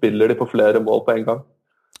 og så spiller de på flere mål på en gang,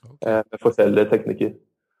 med forskjellige teknikker.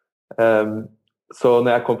 Så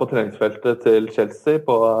når jeg kom på treningsfeltet til Chelsea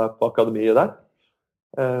på akademiet der,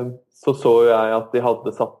 så jeg at de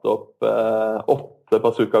hadde satt opp 8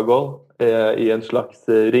 bazooka-goal i en slags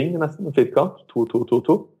ring, nesten, en firkant,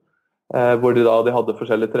 2-2-2-2, hvor de hadde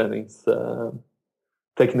forskjellige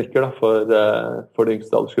treningsteknikker for de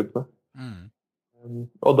yngste aldersgruppene.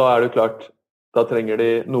 Og da det jo klart, da trenger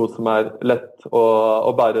de noe som lett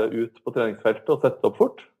å bære ut på treningsfeltet og sette opp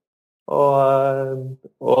fort,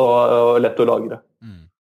 og lett å lagre.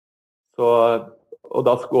 Og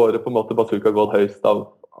da scorer på en måte bazooka-goal høyst av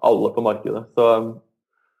alle på markedet. Så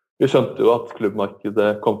vi skjønte jo at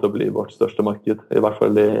klubbmarkedet kom til å bli vårt største marked, i hvert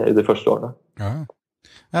fall i de første årene. Ja.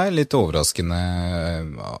 Det litt overraskende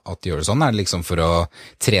at de gjør det sånn. Det liksom for å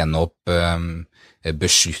trene opp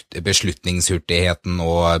beslutningshurtigheten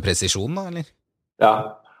og presisjonen, da, eller? Ja,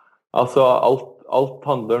 altså alt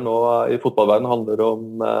handler nå i fotballverdenen handler om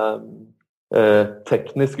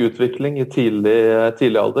teknisk utvikling i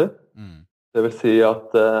tidlig alder. Det vil si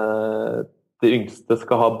at de yngste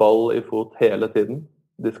skal ha ball i fot hele tiden.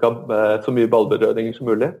 De skal ha så mye ballberøringer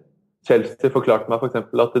som mulig. Chelsea forklarte meg for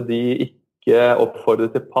eksempel at de ikke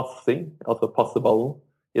oppfordrer til passing, altså passe ballen,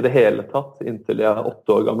 i det hele tatt inntil de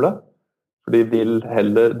 8 år gamle. For de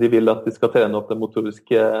vil at de skal trene opp de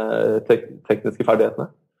motoriske, tekniske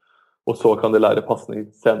ferdighetene. Og så kan de lære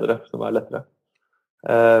passning senere, som lettere.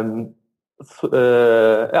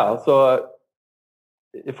 Så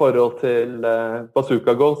i forhold til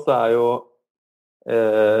bazooka-goal, så jo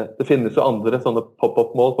det finnes jo andre sånne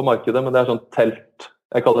pop-up-mål på markedet, men det sånn telt,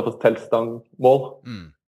 jeg kaller det for teltstang-mål.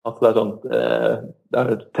 Altså det sånn,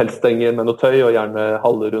 det teltstenger med noe tøy, og gjerne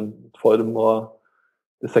halvrund form, og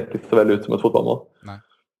det ser ikke så veldig ut som et fotballmål.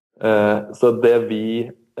 Så det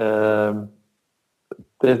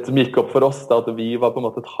som gikk opp for oss, at vi var på en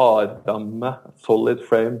måte et hardramme, solid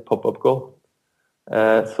frame pop-up-goal,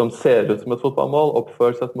 som ser ut som et fotballmål,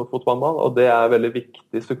 oppfører seg som et fotballmål, og det veldig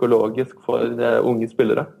viktig psykologisk for unge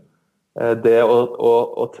spillere. Det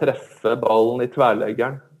å treffe ballen i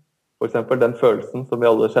tverrleggeren, for eksempel den følelsen som vi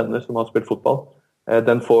alle kjenner som har spilt fotball,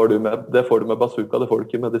 det får du med bazooka, det får du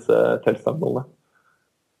ikke med disse teltstangmålene.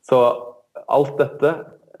 Så alt dette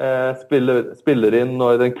spiller inn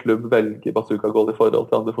når en klubb velger bazooka-goal i forhold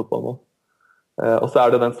til andre fotballmål. Og så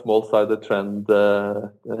det den small-sided trend,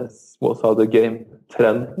 small-sided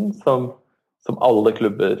game-trenden som alle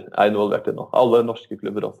klubber involvert i nå. Alle norske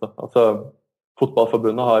klubber også. Altså,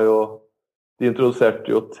 fotballforbundet de introduserte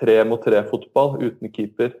jo 3-mot-3-fotball uten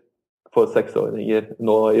keeper for 6-åringer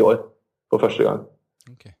nå i år, for første gang.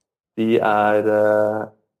 Okay. De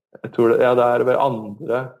jeg tror det vel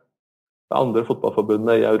andre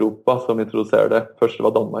fotballforbundet i Europa som introduserer det. Første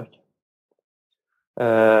var Danmark.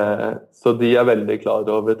 Så de veldig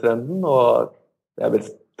klare over trenden, og jeg vil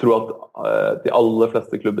tro at de aller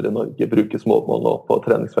fleste klubber i Norge bruker småmål nå på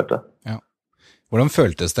treningsfeltet. Ja. Hvordan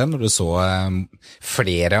føltes det når du så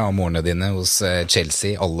flere av målene dine hos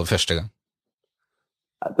Chelsea aller første gang?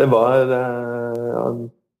 Det var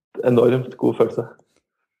en enormt god følelse.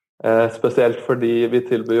 Spesielt fordi vi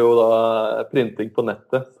tilbyr jo da printing på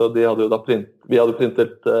nettet, så vi hadde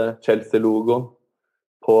printet Chelsea-logoen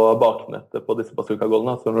på baknettet på disse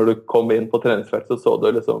bazooka-goalene. Så når du kom inn på treningsfeltet, så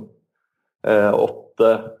du liksom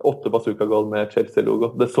 8 bazooka-goal med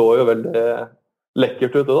Chelsea-logo. Det så jo veldig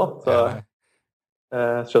lekkert ut da, så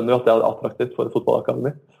jeg skjønner jo at det attraktivt for et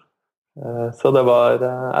fotballakademi. Så det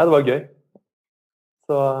var gøy.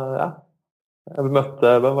 Så ja, hvem var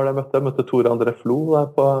det jeg møtte? Jeg møtte Tore André Flo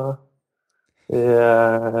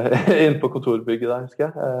inne på kontorbygget der, husker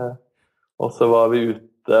jeg. Og så var vi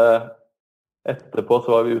ute etterpå,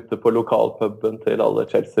 på lokalpuben til alle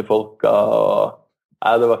Chelsea-folka, og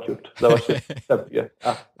det var kult. Det var kjempegøy.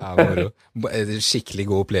 Ja. Skikkelig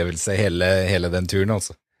god opplevelse hele den turen,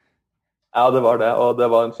 altså. Ja, det var det, og det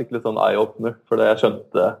var en skikkelig sånn eye-opener, for jeg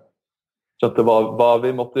skjønte hva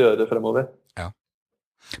vi måtte gjøre fremover. Ja.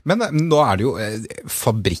 Men nå det jo,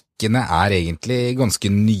 fabrikkene egentlig ganske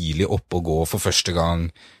nylig oppe å gå for første gang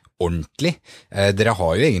ordentlig. Dere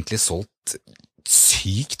har jo egentlig solgt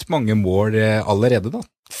sykt mange mål allerede da.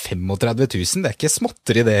 35 000, det ikke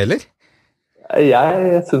småtter i det heller?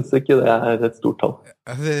 Jeg synes ikke det er et stort tall.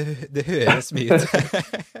 Det høres mye ut.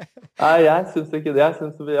 Nei, jeg synes ikke det. Jeg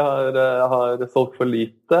synes vi har solgt for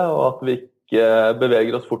lite, og at vi ikke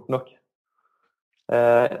beveger oss fort nok.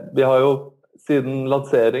 Vi har jo siden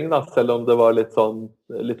lansering, da, selv om det var litt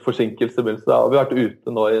forsinkelse i begynnelsen, da har vi vært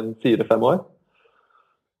ute nå i 4-5 år.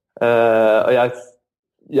 Og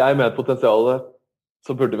jeg med potensialet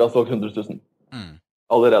så burde vi ha solgt 100 000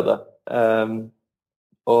 allerede.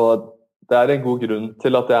 Og det er en god grunn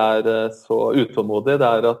til at jeg er så utålmodig. Det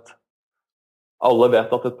er at alle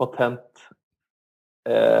vet at et patent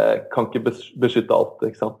kan ikke beskytte alt,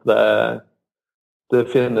 ikke sant? Det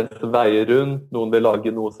finnes veier rundt, noen vil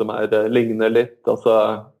lage noe som ligner litt.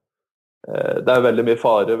 Altså, det er veldig mye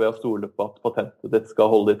fare ved å stole på at patentet ditt skal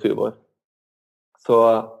holde i 20 år. Så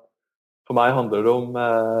for meg handler det om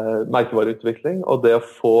merkevareutvikling, og det å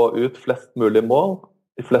få ut flest mulig mål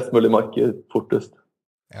i flest mulig marked fortest.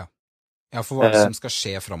 Ja, for hva er det som skal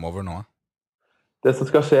skje fremover nå? Det som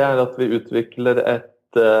skal skje er at vi utvikler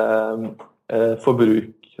et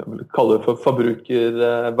kaller det for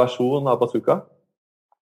forbrukerversjon av Bazooka.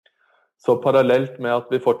 Så parallelt med at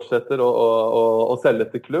vi fortsetter å selge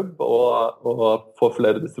til klubb og få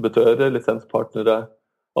flere distributører, lisenspartnere,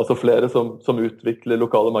 altså flere som utvikler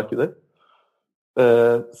lokale markeder,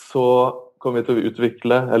 så kommer vi til å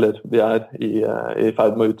utvikle, eller vi er i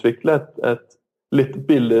ferd med å utvikle et litt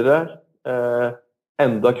billigere,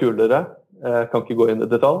 enda kulere, kan ikke gå inn i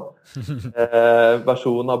detalj,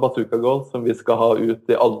 versjon av Bazooka Gold som vi skal ha ut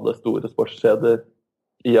i alle store sportskjeder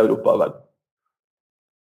i Europa og verden.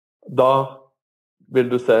 Da vil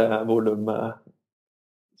du se volumet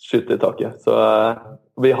skyte i taket. Så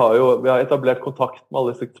vi har etablert kontakt med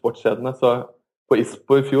alle disse sportskjedene, så på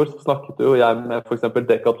ISPO i fjor så snakket jo jeg med for eksempel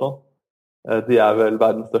Decathlon. De er vel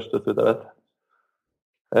verdens største, så vidt jeg vet.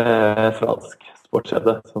 Fransk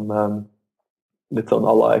sportskjede som litt sånn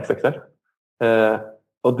à la XXL.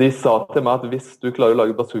 Og de sa til meg at hvis du klarer å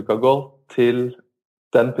lage Bazooka Gold til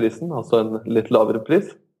den prisen, altså en litt lavere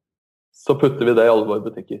pris, så putter vi det i alle våre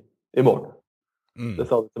butikker i morgen. Det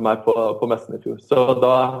sa de til meg på messen i fjor. Så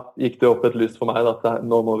da gikk det opp et lys for meg at det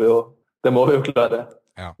må vi jo klare.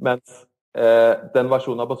 Ja. Mens den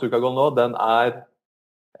versjonen av Bazooka Gold nå, den er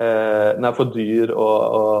for dyr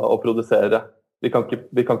å produsere. Vi kan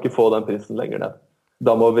ikke få den prisen lenger ned.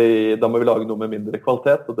 Da må vi lage noe med mindre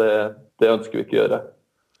kvalitet, og det ønsker vi ikke gjøre.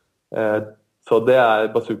 Så det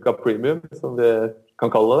er Bazooka Premium, som vi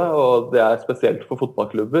kan kalle det, og det er spesielt for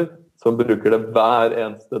fotballklubber, som bruker det hver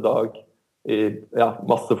eneste dag i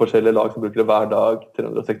masse forskjellige lag som bruker det hver dag,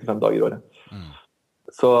 365 dager i året.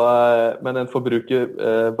 Så, men en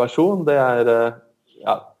forbrukerversjon, det jeg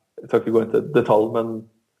skal ikke gå inn til detalj, men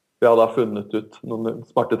vi har da funnet ut noen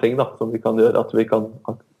smarte ting da, som vi kan gjøre, at vi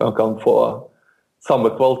kan få samme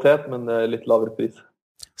kvalitet, men litt lavere pris.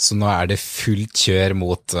 Så nå er det fullt kjør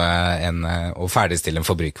mot å ferdigstille en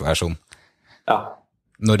forbrukerversjon? Ja.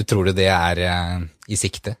 Når tror du det er i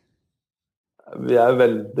sikte? Vi er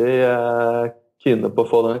veldig kine på å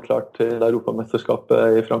få den klart til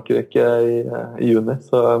Europamesterskapet i Frankrike i juni,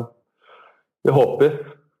 så vi håper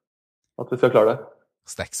at vi skal klare det.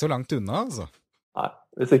 Så det er ikke så langt unna, altså? Nei,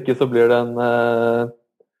 hvis ikke så blir det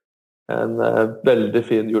en veldig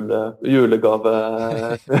fin julegave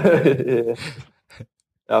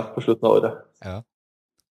på slutten av året. Ja.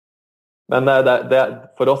 Men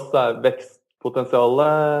for oss er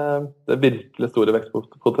vekstpotensialet, det virkelig store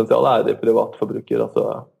vekstpotensialet i privatforbruker, altså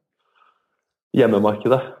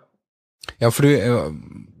hjemmemarkedet. Ja, for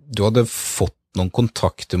du hadde fått noen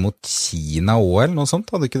kontakter mot Kina også, eller noe sånt,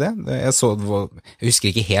 hadde du ikke det? Jeg husker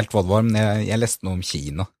ikke helt hva det var, men jeg leste noe om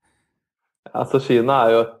Kina. Altså, Kina er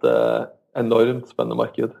jo et enormt spennende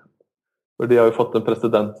marked. For de har jo fått en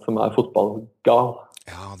president som er fotballgal.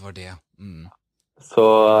 Ja, det var det. Så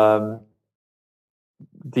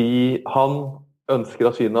han ønsker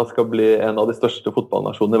at Kina skal bli en av de største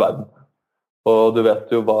fotballnasjonene i verden. Og du vet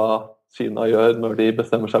jo hva Kina gjør når de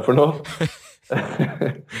bestemmer seg for noe.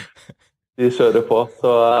 De kjører på,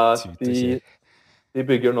 så de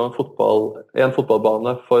bygger nå en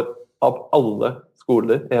fotballbane av alle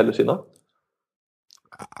skoler i hele Kina.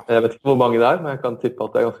 Jeg vet ikke hvor mange det er, men jeg kan tippe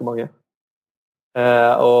at det er ganske mange.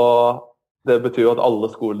 Og det betyr jo at alle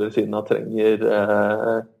skoler i Kina trenger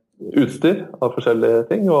utstyr av forskjellige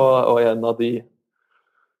ting, og en av de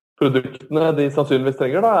produktene de sannsynligvis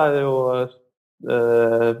trenger da, er jo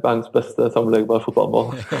verdens beste sammenleggbare fotballmål.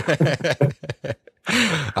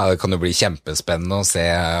 Ja, det kan jo bli kjempespennende å se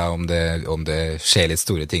om det skjer litt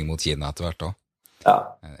store ting mot Kina etter hvert også. Ja,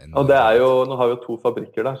 og nå har vi jo 2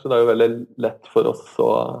 fabrikker der, så det er jo veldig lett for oss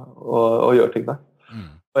å gjøre ting der.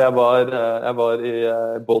 Og jeg var i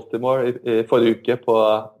Baltimore i forrige uke på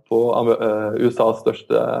USAs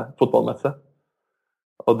største fotballmesse.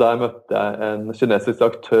 Og der møtte jeg en kinesisk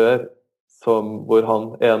aktør hvor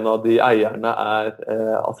en av de eierne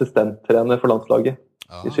assistenttrener for landslaget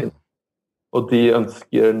i Kina. Og de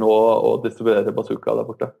ønsker nå å distribuere bazooka der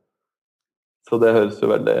borte. Så det høres jo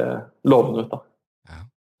veldig lovende ut da. Ja.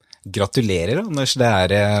 Gratulerer, Anders.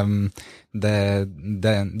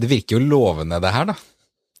 Det virker jo lovende det her da.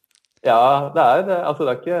 Ja, det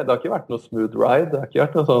har ikke vært noe smooth ride. Det har ikke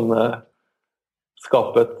vært noe sånn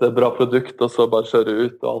skape et bra produkt og så bare kjøre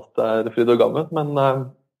ut og alt fryd og gammen. Men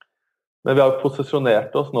vi har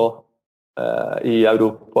posisjonert oss nå i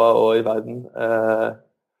Europa og i verden.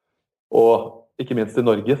 Og ikke minst i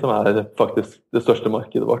Norge, som faktisk det største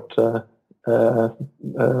markedet vårt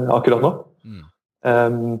akkurat nå.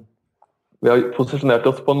 Vi har posisjonert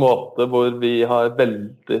oss på en måte hvor vi har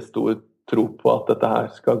veldig stor tro på at dette her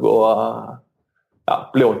skal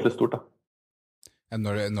bli ordentlig stort da.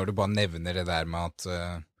 Når du bare nevner det der med at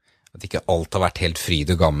ikke alt har vært helt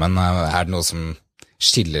fryd og gammen, det noe som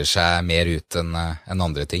skiller seg mer ut enn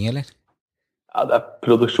andre ting, eller? Ja, det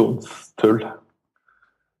produksjonstull.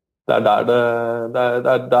 Det der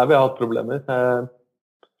vi har hatt problemer.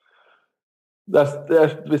 Det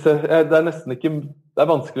nesten ikke... Det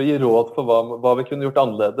vanskelig å gi råd for hva vi kunne gjort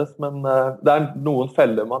annerledes, men det noen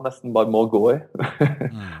feller man nesten bare må gå i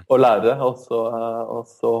og lære, og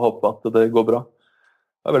så håpe at det går bra.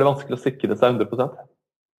 Det veldig vanskelig å sikre seg 100%.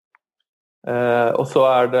 Og så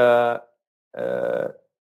det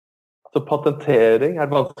så patentering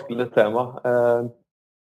et vanskelig tema.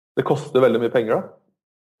 Det koster veldig mye penger da.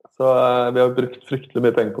 Så vi har brukt fryktelig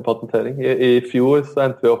mye penger på patentering. I fjor så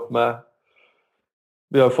endte vi opp med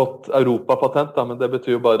vi har fått Europapatent, men det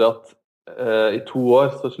betyr jo bare at i 2 år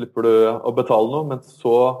så slipper du å betale noe, men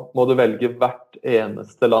så må du velge hvert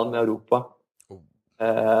eneste land i Europa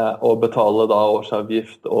og betale da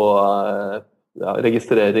årsavgift og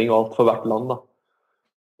registrering og alt for hvert land da.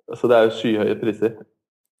 Så det jo skyhøye priser.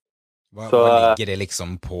 Hva ligger det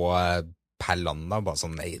liksom på per land da, bare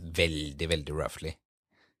sånn veldig, veldig roughly?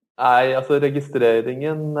 Nei, altså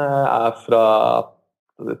registreringen fra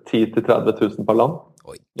 10 til 30 000 per land.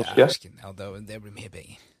 Oi, det blir mye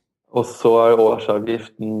penger. Og så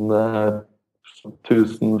årsavgiften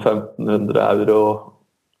 1000-1500 euro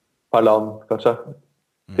per land, kanskje.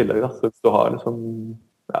 Tillegg da, så hvis du har liksom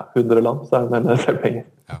 100 land, så det en del penger.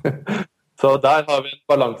 Ja. Så der har vi en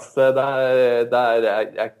balanse,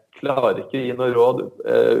 jeg klarer ikke å gi noe råd.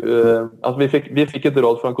 Altså vi fikk et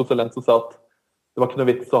råd fra en konsulent som sa at det var ikke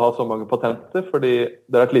noe vits å ha så mange patenter, fordi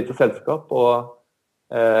det et lite selskap, og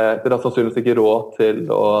det har sannsynligvis ikke råd til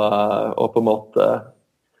å på en måte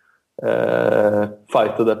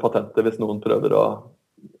fighte det patentet hvis noen prøver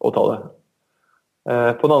å ta det.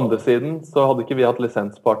 På den andre siden så hadde ikke vi hatt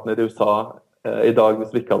lisenspartner i USA i dag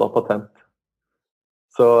hvis vi ikke hadde hatt patent.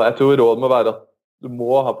 Så jeg tror rådet må være at du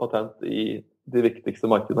må ha patent i de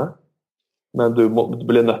viktigste markedene, men du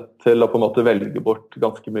blir nødt til å på en måte velge bort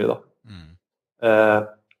ganske mye da.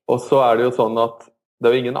 Og så det jo sånn at det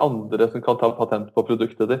jo ingen andre som kan ta patent på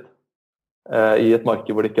produktet ditt i et marked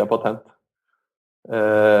hvor det ikke patent.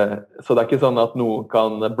 Så det ikke sånn at noen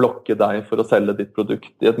kan blokke deg for å selge ditt produkt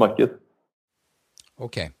i et marked.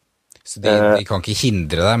 Ok, så de kan ikke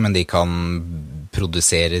hindre deg, men de kan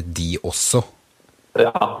produsere de også?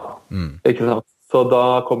 Ja, ikke sant. Så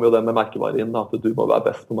da kommer jo det med merkevare inn, da, at du må være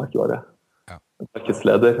best på merkevare.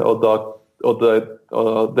 Markedsleder, og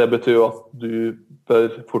det betyr jo at du bør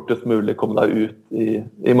fortest mulig komme deg ut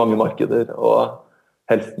i mange markeder, og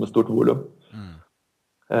helst med stort volum.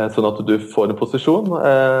 Sånn at du får en posisjon.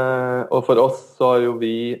 Og for oss så har jo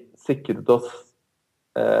vi sikret oss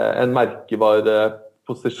en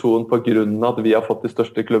merkevareposisjon på grunn av at vi har fått de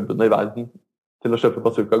største klubbene i verden til å kjøpe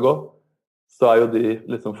Bazooka Go. Så jo de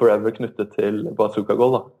liksom forever knyttet til Bazooka Go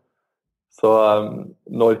da. Så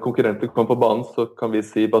når konkurrenter kommer på banen, så kan vi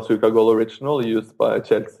si Bazooka Goal Original, used by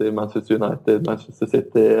Chelsea, Manchester United, Manchester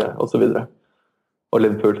City, og så videre. Og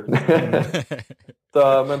Liverpool.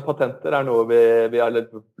 Men patenter noe vi har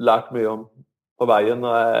lært mye om på veien,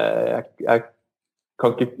 og jeg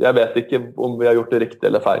vet ikke om vi har gjort det riktig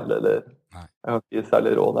eller feil, eller jeg har ikke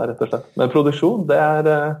særlig råd der, rett og slett. Men produksjon,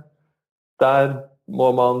 der må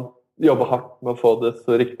man jobbe hardt med å få det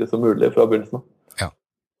så riktig som mulig fra begynnelsen av.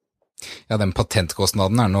 Ja, den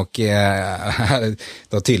patentkostnaden nok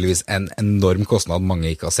da tydeligvis en enorm kostnad mange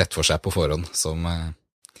ikke har sett for seg på forhånd.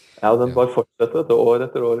 Ja, den bare fortsetter år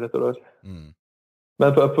etter år etter år. Men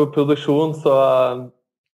på produksjon så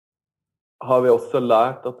har vi også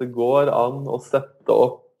lært at det går an å sette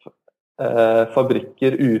opp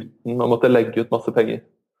fabrikker uten å måtte legge ut masse penger.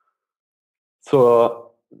 Så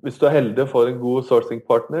hvis du heldig og får en god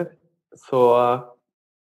sourcing-partner, så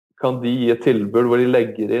kan de gi et tilbud hvor de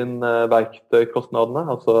legger inn verktøykostnadene,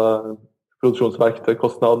 altså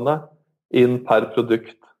produksjonsverktøykostnadene, inn per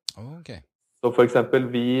produkt. Okay. Så for eksempel,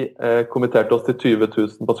 vi kommenterte oss til 20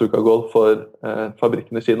 000 bazooka-gål for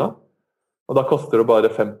fabrikken i Kina, og da koster det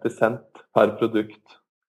bare 50 cent per produkt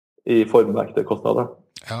i formverktøykostnader.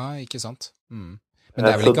 Ja, ikke sant. Men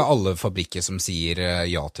det vel ikke alle fabrikker som sier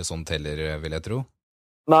ja til sånt heller, vil jeg tro?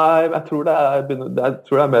 Nei, jeg tror det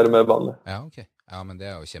er mer og mer vanlig. Ja, ok. Ja, men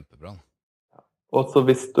det jo kjempebra. Og så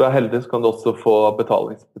hvis du heldig, så kan du også få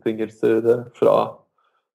betalingsbetingelser fra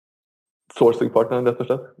sourcing-partneren, rett og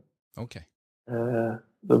slett. Ok.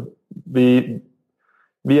 Vi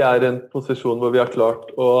i en posisjon hvor vi har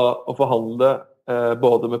klart å forhandle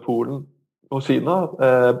både med Polen og Kina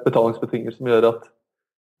betalingsbetingelser som gjør at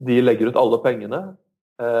de legger ut alle pengene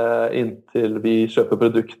inntil vi kjøper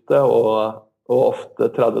produktet, og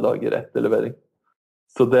ofte 30 dager etter levering.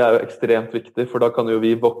 Så det jo ekstremt viktig, for da kan jo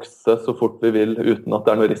vi vokse så fort vi vil uten at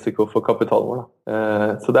det noe risiko for kapitalen vår.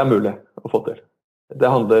 Så det mulig å få til.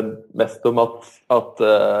 Det handler mest om at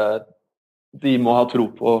de må ha tro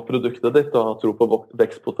på produktet ditt og ha tro på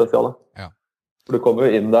vekstpotensialet. Ja. For du kommer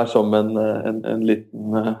jo inn der som en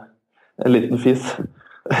liten fis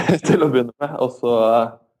til å begynne med, og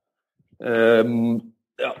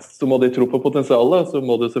så må de tro på potensialet, og så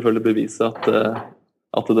må du selvfølgelig bevise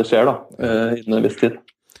at det skjer da, innen en viss tid.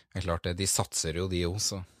 Det klart det, de satser jo de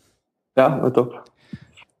også. Ja, nettopp.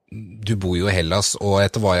 Du bor jo i Hellas, og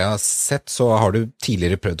etter hva jeg har sett, så har du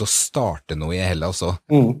tidligere prøvd å starte noe i Hellas også.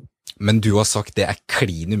 Men du har sagt det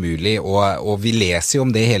klin umulig, og vi leser jo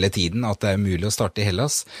om det hele tiden, at det mulig å starte i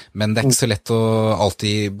Hellas, men det ikke så lett å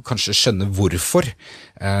alltid kanskje skjønne hvorfor.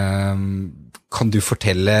 Kan du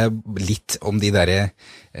fortelle litt om de der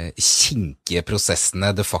kinkige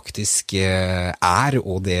prosessene det faktisk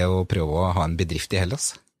og det å prøve å ha en bedrift i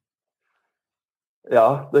Hellas?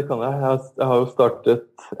 Ja, det kan jeg. Jeg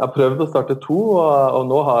har prøvd å starte 2, og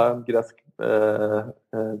nå har jeg en gresk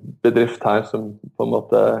bedrift her som på en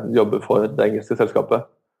måte jobber for det engelske selskapet.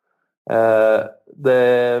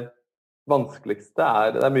 Det vanskeligste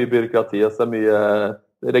det mye byråkrati, og så mye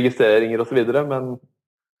registreringer og så videre, men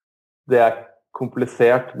det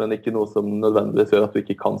komplisert, men ikke noe som nødvendigvis gjør at du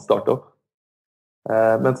ikke kan starte opp.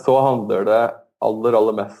 Men så handler det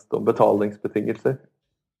aller mest om betalingsbetingelser.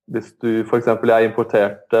 Hvis du, for eksempel, jeg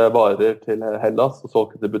importerte varer til Hellas og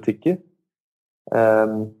solgte til butikker,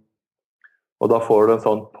 og da får du en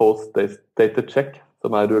sånn post-dated check,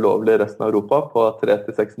 som ulovlig i resten av Europa, på 3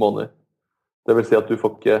 til 6 måneder. Det vil si at du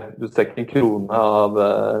ser ikke en krone av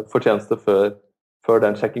fortjeneste før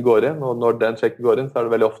den sjekken går inn, og når den sjekken går inn, så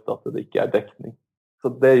det veldig ofte at det ikke dekning. Så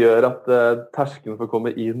det gjør at terskelen for å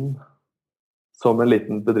komme inn som en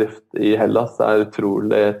liten bedrift i Hellas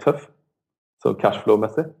utrolig tøff, så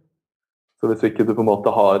cashflow-messig. Så hvis ikke du på en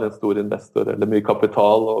måte har en stor investor eller mye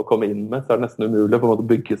kapital å komme inn med, så det nesten umulig å på en måte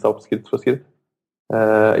bygge seg opp skritt for skritt.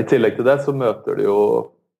 I tillegg til det så møter du jo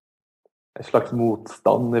en slags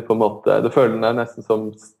motstand i på en måte, du føler deg nesten som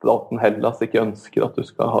staten Hellas ikke ønsker at du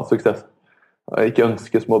skal ha suksess. Ikke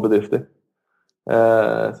ønsker små bedrifter.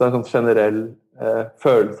 Så det en sånn generell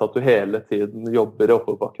følelse at du hele tiden jobber i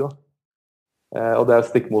oppoverbakke. Og det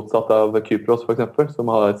stikk motsatt av Kypros for eksempel, som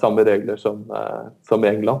har samme regler som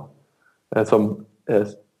England.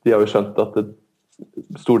 De har jo skjønt at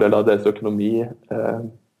stor del av deres økonomi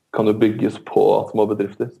kan jo bygges på små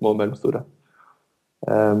bedrifter, små og mellomstore.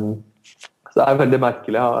 Så det veldig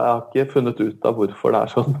merkelig. Jeg har ikke funnet ut av hvorfor det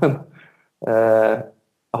sånn, men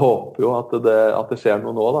jeg håper jo at det skjer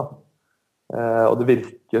noe nå da. Og det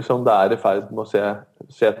virker som det i ferd med å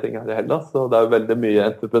skje ting her i Hellas, og det jo veldig mye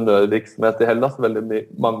entreprenørvirksomhet i Hellas, veldig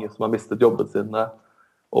mange som har mistet jobbene sine,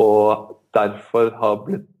 og derfor har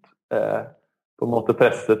blitt på en måte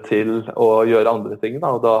presset til å gjøre andre ting, da.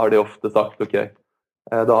 Og da har de ofte sagt, ok,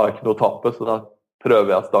 da har jeg ikke noe å tape, så da prøver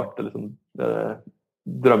jeg å starte liksom,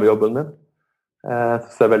 drømmejobben min. Så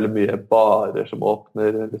ser jeg veldig mye barer som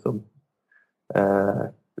åpner, liksom,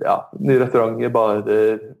 nye restauranter,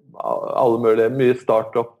 barer, alle mulige, mye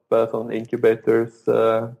startup, sånn incubators.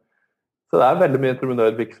 Så det veldig mye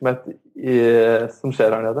entreprenørvirksomhet som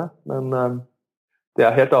skjer her nede, men det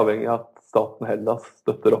helt avhengig av at staten Hellas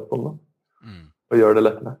støtter opp om det, og gjør det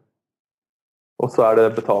lettere. Og så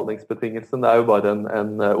det betalingsbetingelsen, det jo bare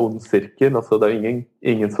en ond sirkel, altså det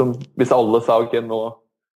ingen som, hvis alle sa, ok,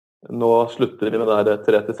 nå slutter vi med det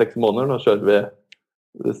 3 til 6 måneder, nå kjører vi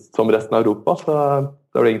som resten av Europa, så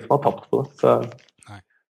det det ingen som har tapt på det. Så,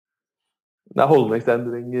 det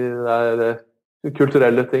holdningsendringer, det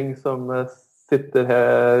kulturelle ting som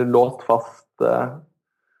sitter låst fast.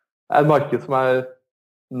 et marked som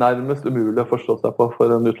nærmest umulig å forstå seg på for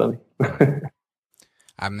en utlending.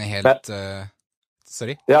 Nei, men helt...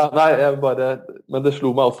 sorry? Ja, nei, men det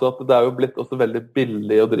slo meg også at det jo blitt også veldig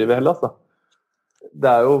billig å drive i Hellas, da.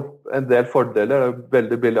 Det jo en del fordeler, det jo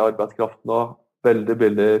veldig billig arbeidskraft nå, veldig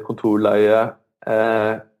billig kontorleie.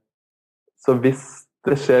 Så hvis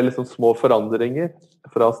det skjer liksom små forandringer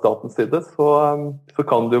fra statens side, så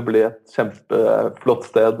kan det jo bli et kjempeflott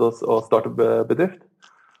sted å starte bedrift.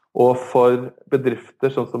 Og for bedrifter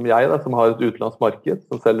sånn som jeg, da, som har et utenlandsmarked,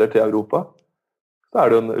 som selger til Europa, så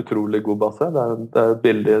det jo en utrolig god base. Det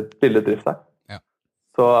billig drift her. Ja.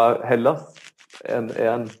 Så Hellas,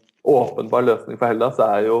 en åpenbar løsning for Hellas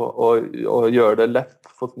jo å gjøre det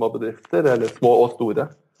lett for små bedrifter, eller små og store,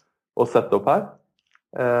 å sette opp her.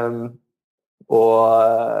 Og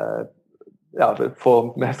få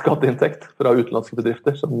mer skatteinntekt fra utenlandske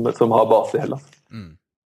bedrifter som har base i Hellas. Mm.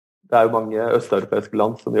 Det jo mange østeuropeiske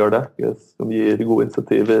land som gjør det, som gir gode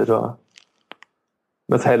insentiver.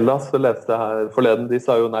 Mens Hellas, så leste jeg her forleden, de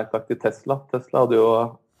sa jo nei takk til Tesla. Tesla hadde jo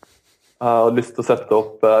lyst til å sette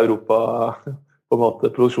opp Europa på en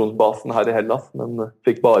måte produksjonsbasen her i Hellas, men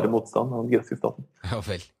fikk bare motstand av den greske staten. Ja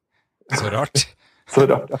vel, så rart. Så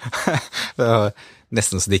rart, ja. Det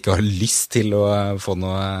nesten så de ikke har lyst til å få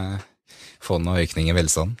noe økning i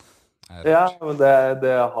velstand. Ja, men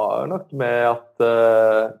det har nok med at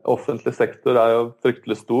offentlig sektor jo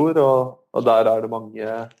fryktelig stor, og der det mange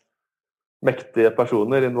mektige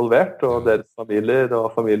personer involvert, og deres familier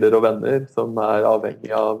og venner som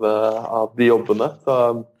avhengig av de jobbene. Så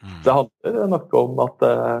det handler nok om at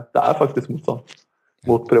det faktisk motstand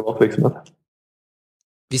mot privat virksomhet.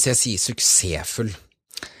 Hvis jeg sier suksessfull,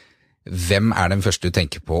 hvem den første du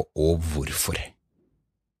tenker på, og hvorfor?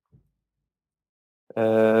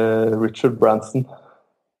 Richard Branson.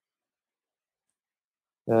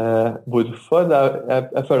 Hvorfor?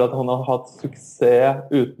 Jeg føler at han har hatt suksess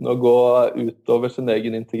uten å gå utover sin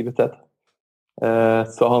egen integritet.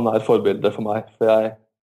 Så han forbilde for meg. For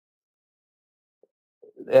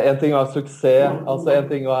en ting suksess, altså en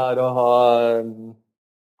ting å ha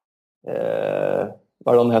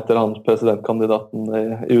hva han heter, han presidentkandidaten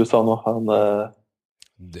i USA nå?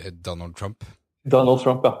 Donald Trump. Donald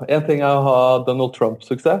Trump, ja. En ting å ha Donald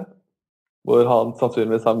Trump-suksess, hvor han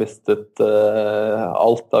sannsynligvis har mistet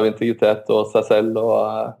alt av integritet og seg selv,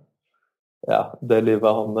 og det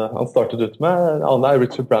livet han startet ut med. Han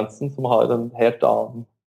Richard Branson, som har en helt annen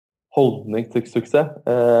holdning til suksess,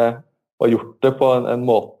 og har gjort det på en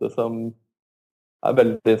måte som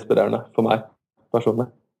veldig inspirerende for meg personlig.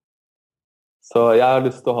 Så jeg har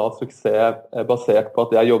lyst til å ha suksess basert på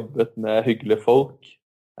at jeg har jobbet med hyggelige folk,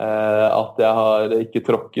 at jeg har ikke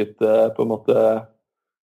tråkket på en måte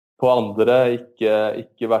på andre,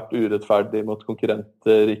 ikke vært urettferdig mot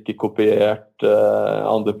konkurrenter, ikke kopiert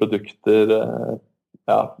andre produkter.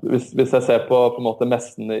 Hvis jeg ser på en måte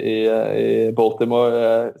messen i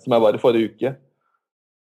Baltimore, som jeg var i forrige uke,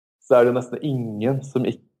 så det jo nesten ingen som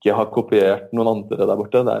ikke har kopiert noen andre der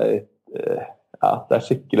borte. Det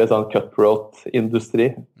skikkelig sånn cutthroat-industri.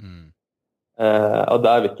 Og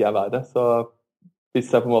der vil ikke jeg være. Så hvis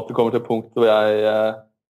jeg på en måte kommer til et punkt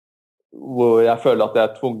hvor jeg føler at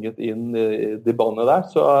jeg tvunget inn i de båndene der,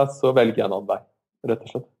 så velger jeg en annen vei, rett og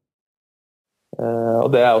slett. Og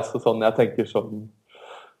det også sånn jeg tenker som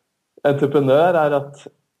entreprenør, at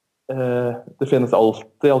det finnes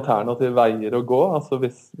alltid alternative veier å gå. Altså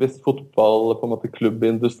hvis fotball, på en måte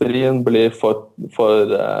klubbindustrien, blir for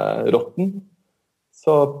råtten,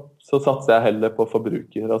 så satser jeg heller på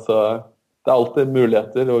forbruker. Altså, det alltid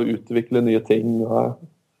muligheter å utvikle nye ting.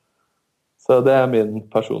 Så det min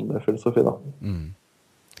personlige filosofi, da.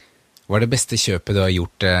 Hva det beste kjøpet du har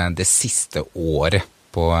gjort det siste året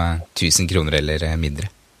på 1000 kroner eller mindre?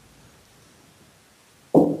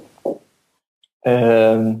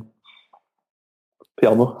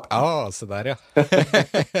 Piano. Se der, ja.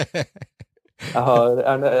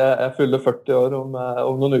 Jeg fyller 40 år om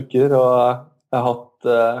noen uker, og jeg har hatt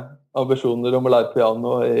ambisjoner om å lære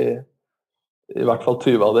piano i hvert fall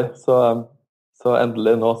 20 av de. Så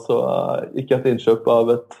endelig nå så gikk jeg til innkjøp av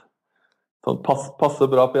et sånn passe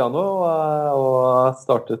bra piano, og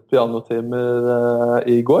startet pianotimer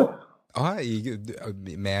i går.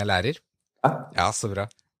 Med lærer? Ja, så bra.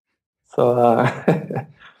 Så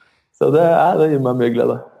det gir meg mye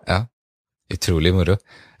glede. Ja, utrolig moro.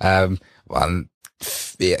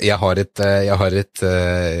 Jeg har et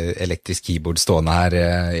elektrisk keyboard stående her,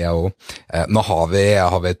 jeg også. Nå har vi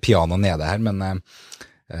et piano nede her, men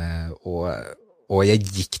og og jeg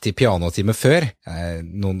gikk til pianotime før,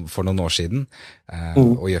 for noen år siden,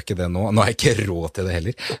 og gjør ikke det nå. Nå har jeg ikke råd til det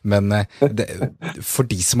heller, men for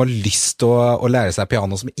de som har lyst til å lære seg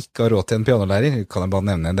piano, som ikke har råd til en pianolærer, kan jeg bare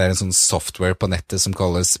nevne, det en sånn software på nettet som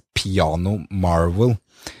kalles Piano Marvel,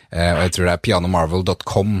 og jeg tror det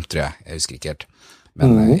pianomarvel.com, tror jeg husker ikke helt. Men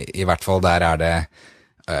i hvert fall der det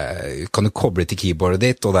kan du koble til keyboardet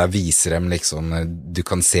ditt, og der viser dem liksom, du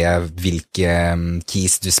kan se hvilke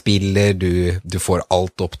keys du spiller, du får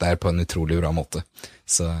alt opp der på en utrolig bra måte.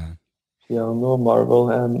 Så Piano Marvel,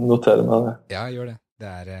 jeg noterer meg det. Ja, gjør det.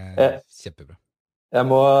 Det kjempebra. Jeg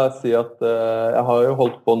må si at jeg har jo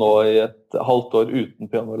holdt på nå i et halvt år uten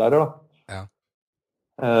pianolærer, da. Ja.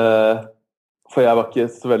 For jeg var ikke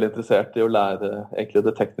så veldig interessert i å lære egentlig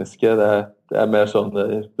det tekniske. Det mer sånn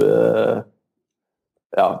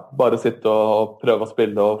bare sitte og prøve å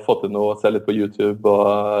spille og få til noe, se litt på YouTube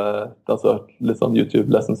og altså litt sånn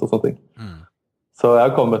YouTube-lessons og sånne ting. Så jeg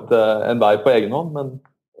har kommet en vei på egen hånd, men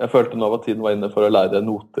jeg følte nå at tiden var inne for å lære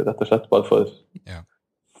noter, rett og slett, bare for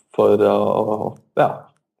å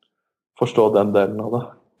forstå den delen av det.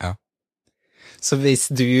 Ja. Så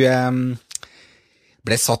hvis du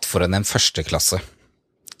ble satt foran en første klasse,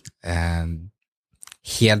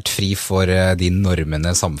 helt fri for de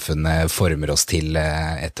normene samfunnet former oss til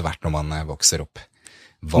etter hvert når man vokser opp,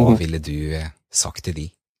 hva ville du sagt til de?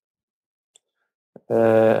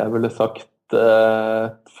 Jeg ville sagt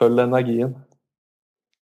følg energien.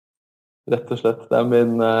 Rett og slett. Det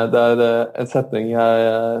en setning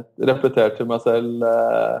jeg repeterer til meg selv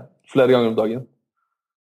flere ganger om dagen.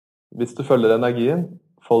 Hvis du følger energien,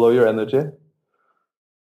 follow your energy,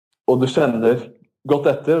 og du kjenner godt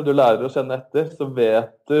etter, og du lærer å kjenne etter, så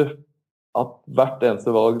vet du at hvert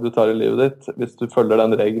eneste valg du tar i livet ditt, hvis du følger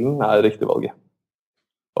den regelen, riktig valget.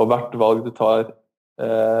 Og hvert valg du tar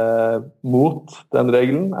mot den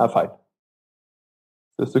regelen, feil.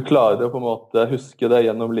 Hvis du klarer å på en måte huske det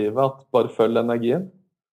gjennom livet, at bare følg energien,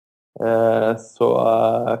 så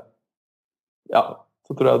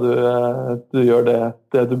tror jeg du gjør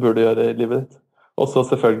det du burde gjøre i livet ditt. Og så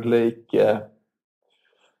selvfølgelig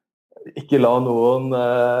ikke la noen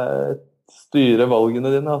styre valgene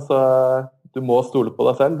dine. Altså, du må stole på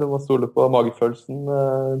deg selv, du må stole på magefølelsen,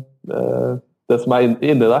 det som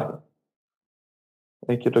inni deg.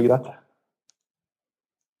 Enkelt og greit.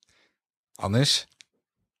 Anders,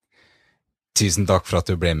 tusen takk for at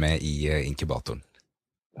du ble med i Inkubatoren.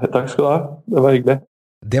 Takk skal du ha, det var hyggelig.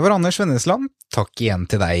 Det var Anders Vennesland. Takk igjen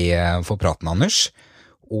til deg for praten, Anders.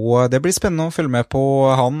 Og det blir spennende å følge med på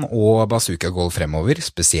han og Bazooka Golf fremover,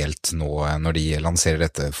 spesielt nå når de lanserer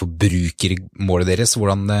dette forbrukermålet deres,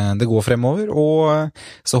 hvordan det går fremover, og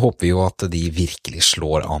så håper vi jo at de virkelig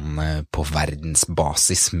slår an på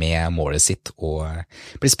verdensbasis med målet sitt, og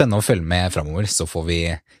det blir spennende å følge med fremover, så får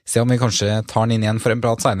vi se om vi kanskje tar den inn igjen for en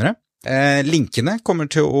prat senere. Linkene kommer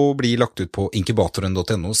til å bli lagt ut på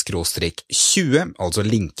inkubatoren.no/20, altså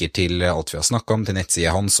linker til alt vi har snakket om, til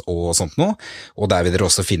nettsiden hans og sånt nå, og der vil dere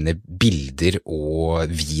også finne bilder og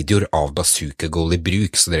videoer av Bazooka Goal i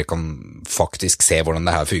bruk, så dere kan faktisk se hvordan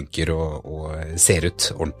det her funker og ser ut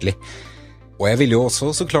ordentlig. Og jeg ville jo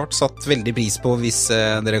også så klart satt veldig pris på hvis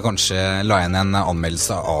dere kanskje la inn en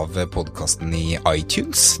anmeldelse av podcasten i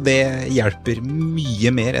iTunes. Det hjelper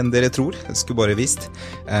mye mer enn dere tror, jeg skulle bare visst.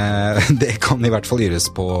 Det kan i hvert fall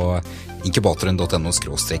gjøres på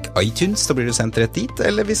inkubatoren.no/iTunes, da blir du sendt rett dit,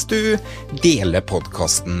 eller hvis du deler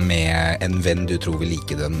podcasten med en venn du tror vil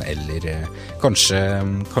like den, eller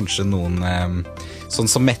kanskje noen, sånn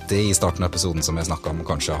som Mette i starten av episoden som jeg snakket om,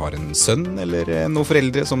 kanskje har en sønn eller noen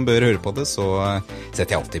foreldre som bør høre på det, så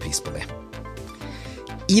setter jeg alltid pris på det.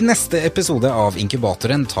 I neste episode av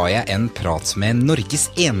Inkubatoren tar jeg en prat med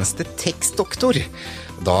Norges eneste tekstdoktor.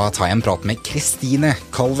 Da tar jeg en prat med Kristine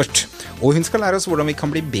Calvert, og hun skal lære oss hvordan vi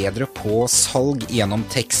kan bli bedre på salg gjennom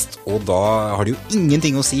tekst, og da har det jo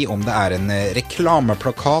ingenting å si om det en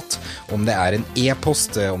reklameplakat, om det en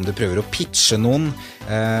e-post, om du prøver å pitche noen.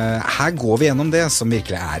 Her går vi gjennom det som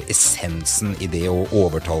virkelig essensen i det å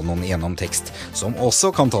overtale noen gjennom tekst, som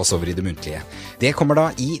også kan tas over i det muntlige. Det kommer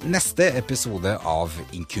da i neste episode av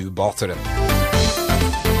Inkubatoren.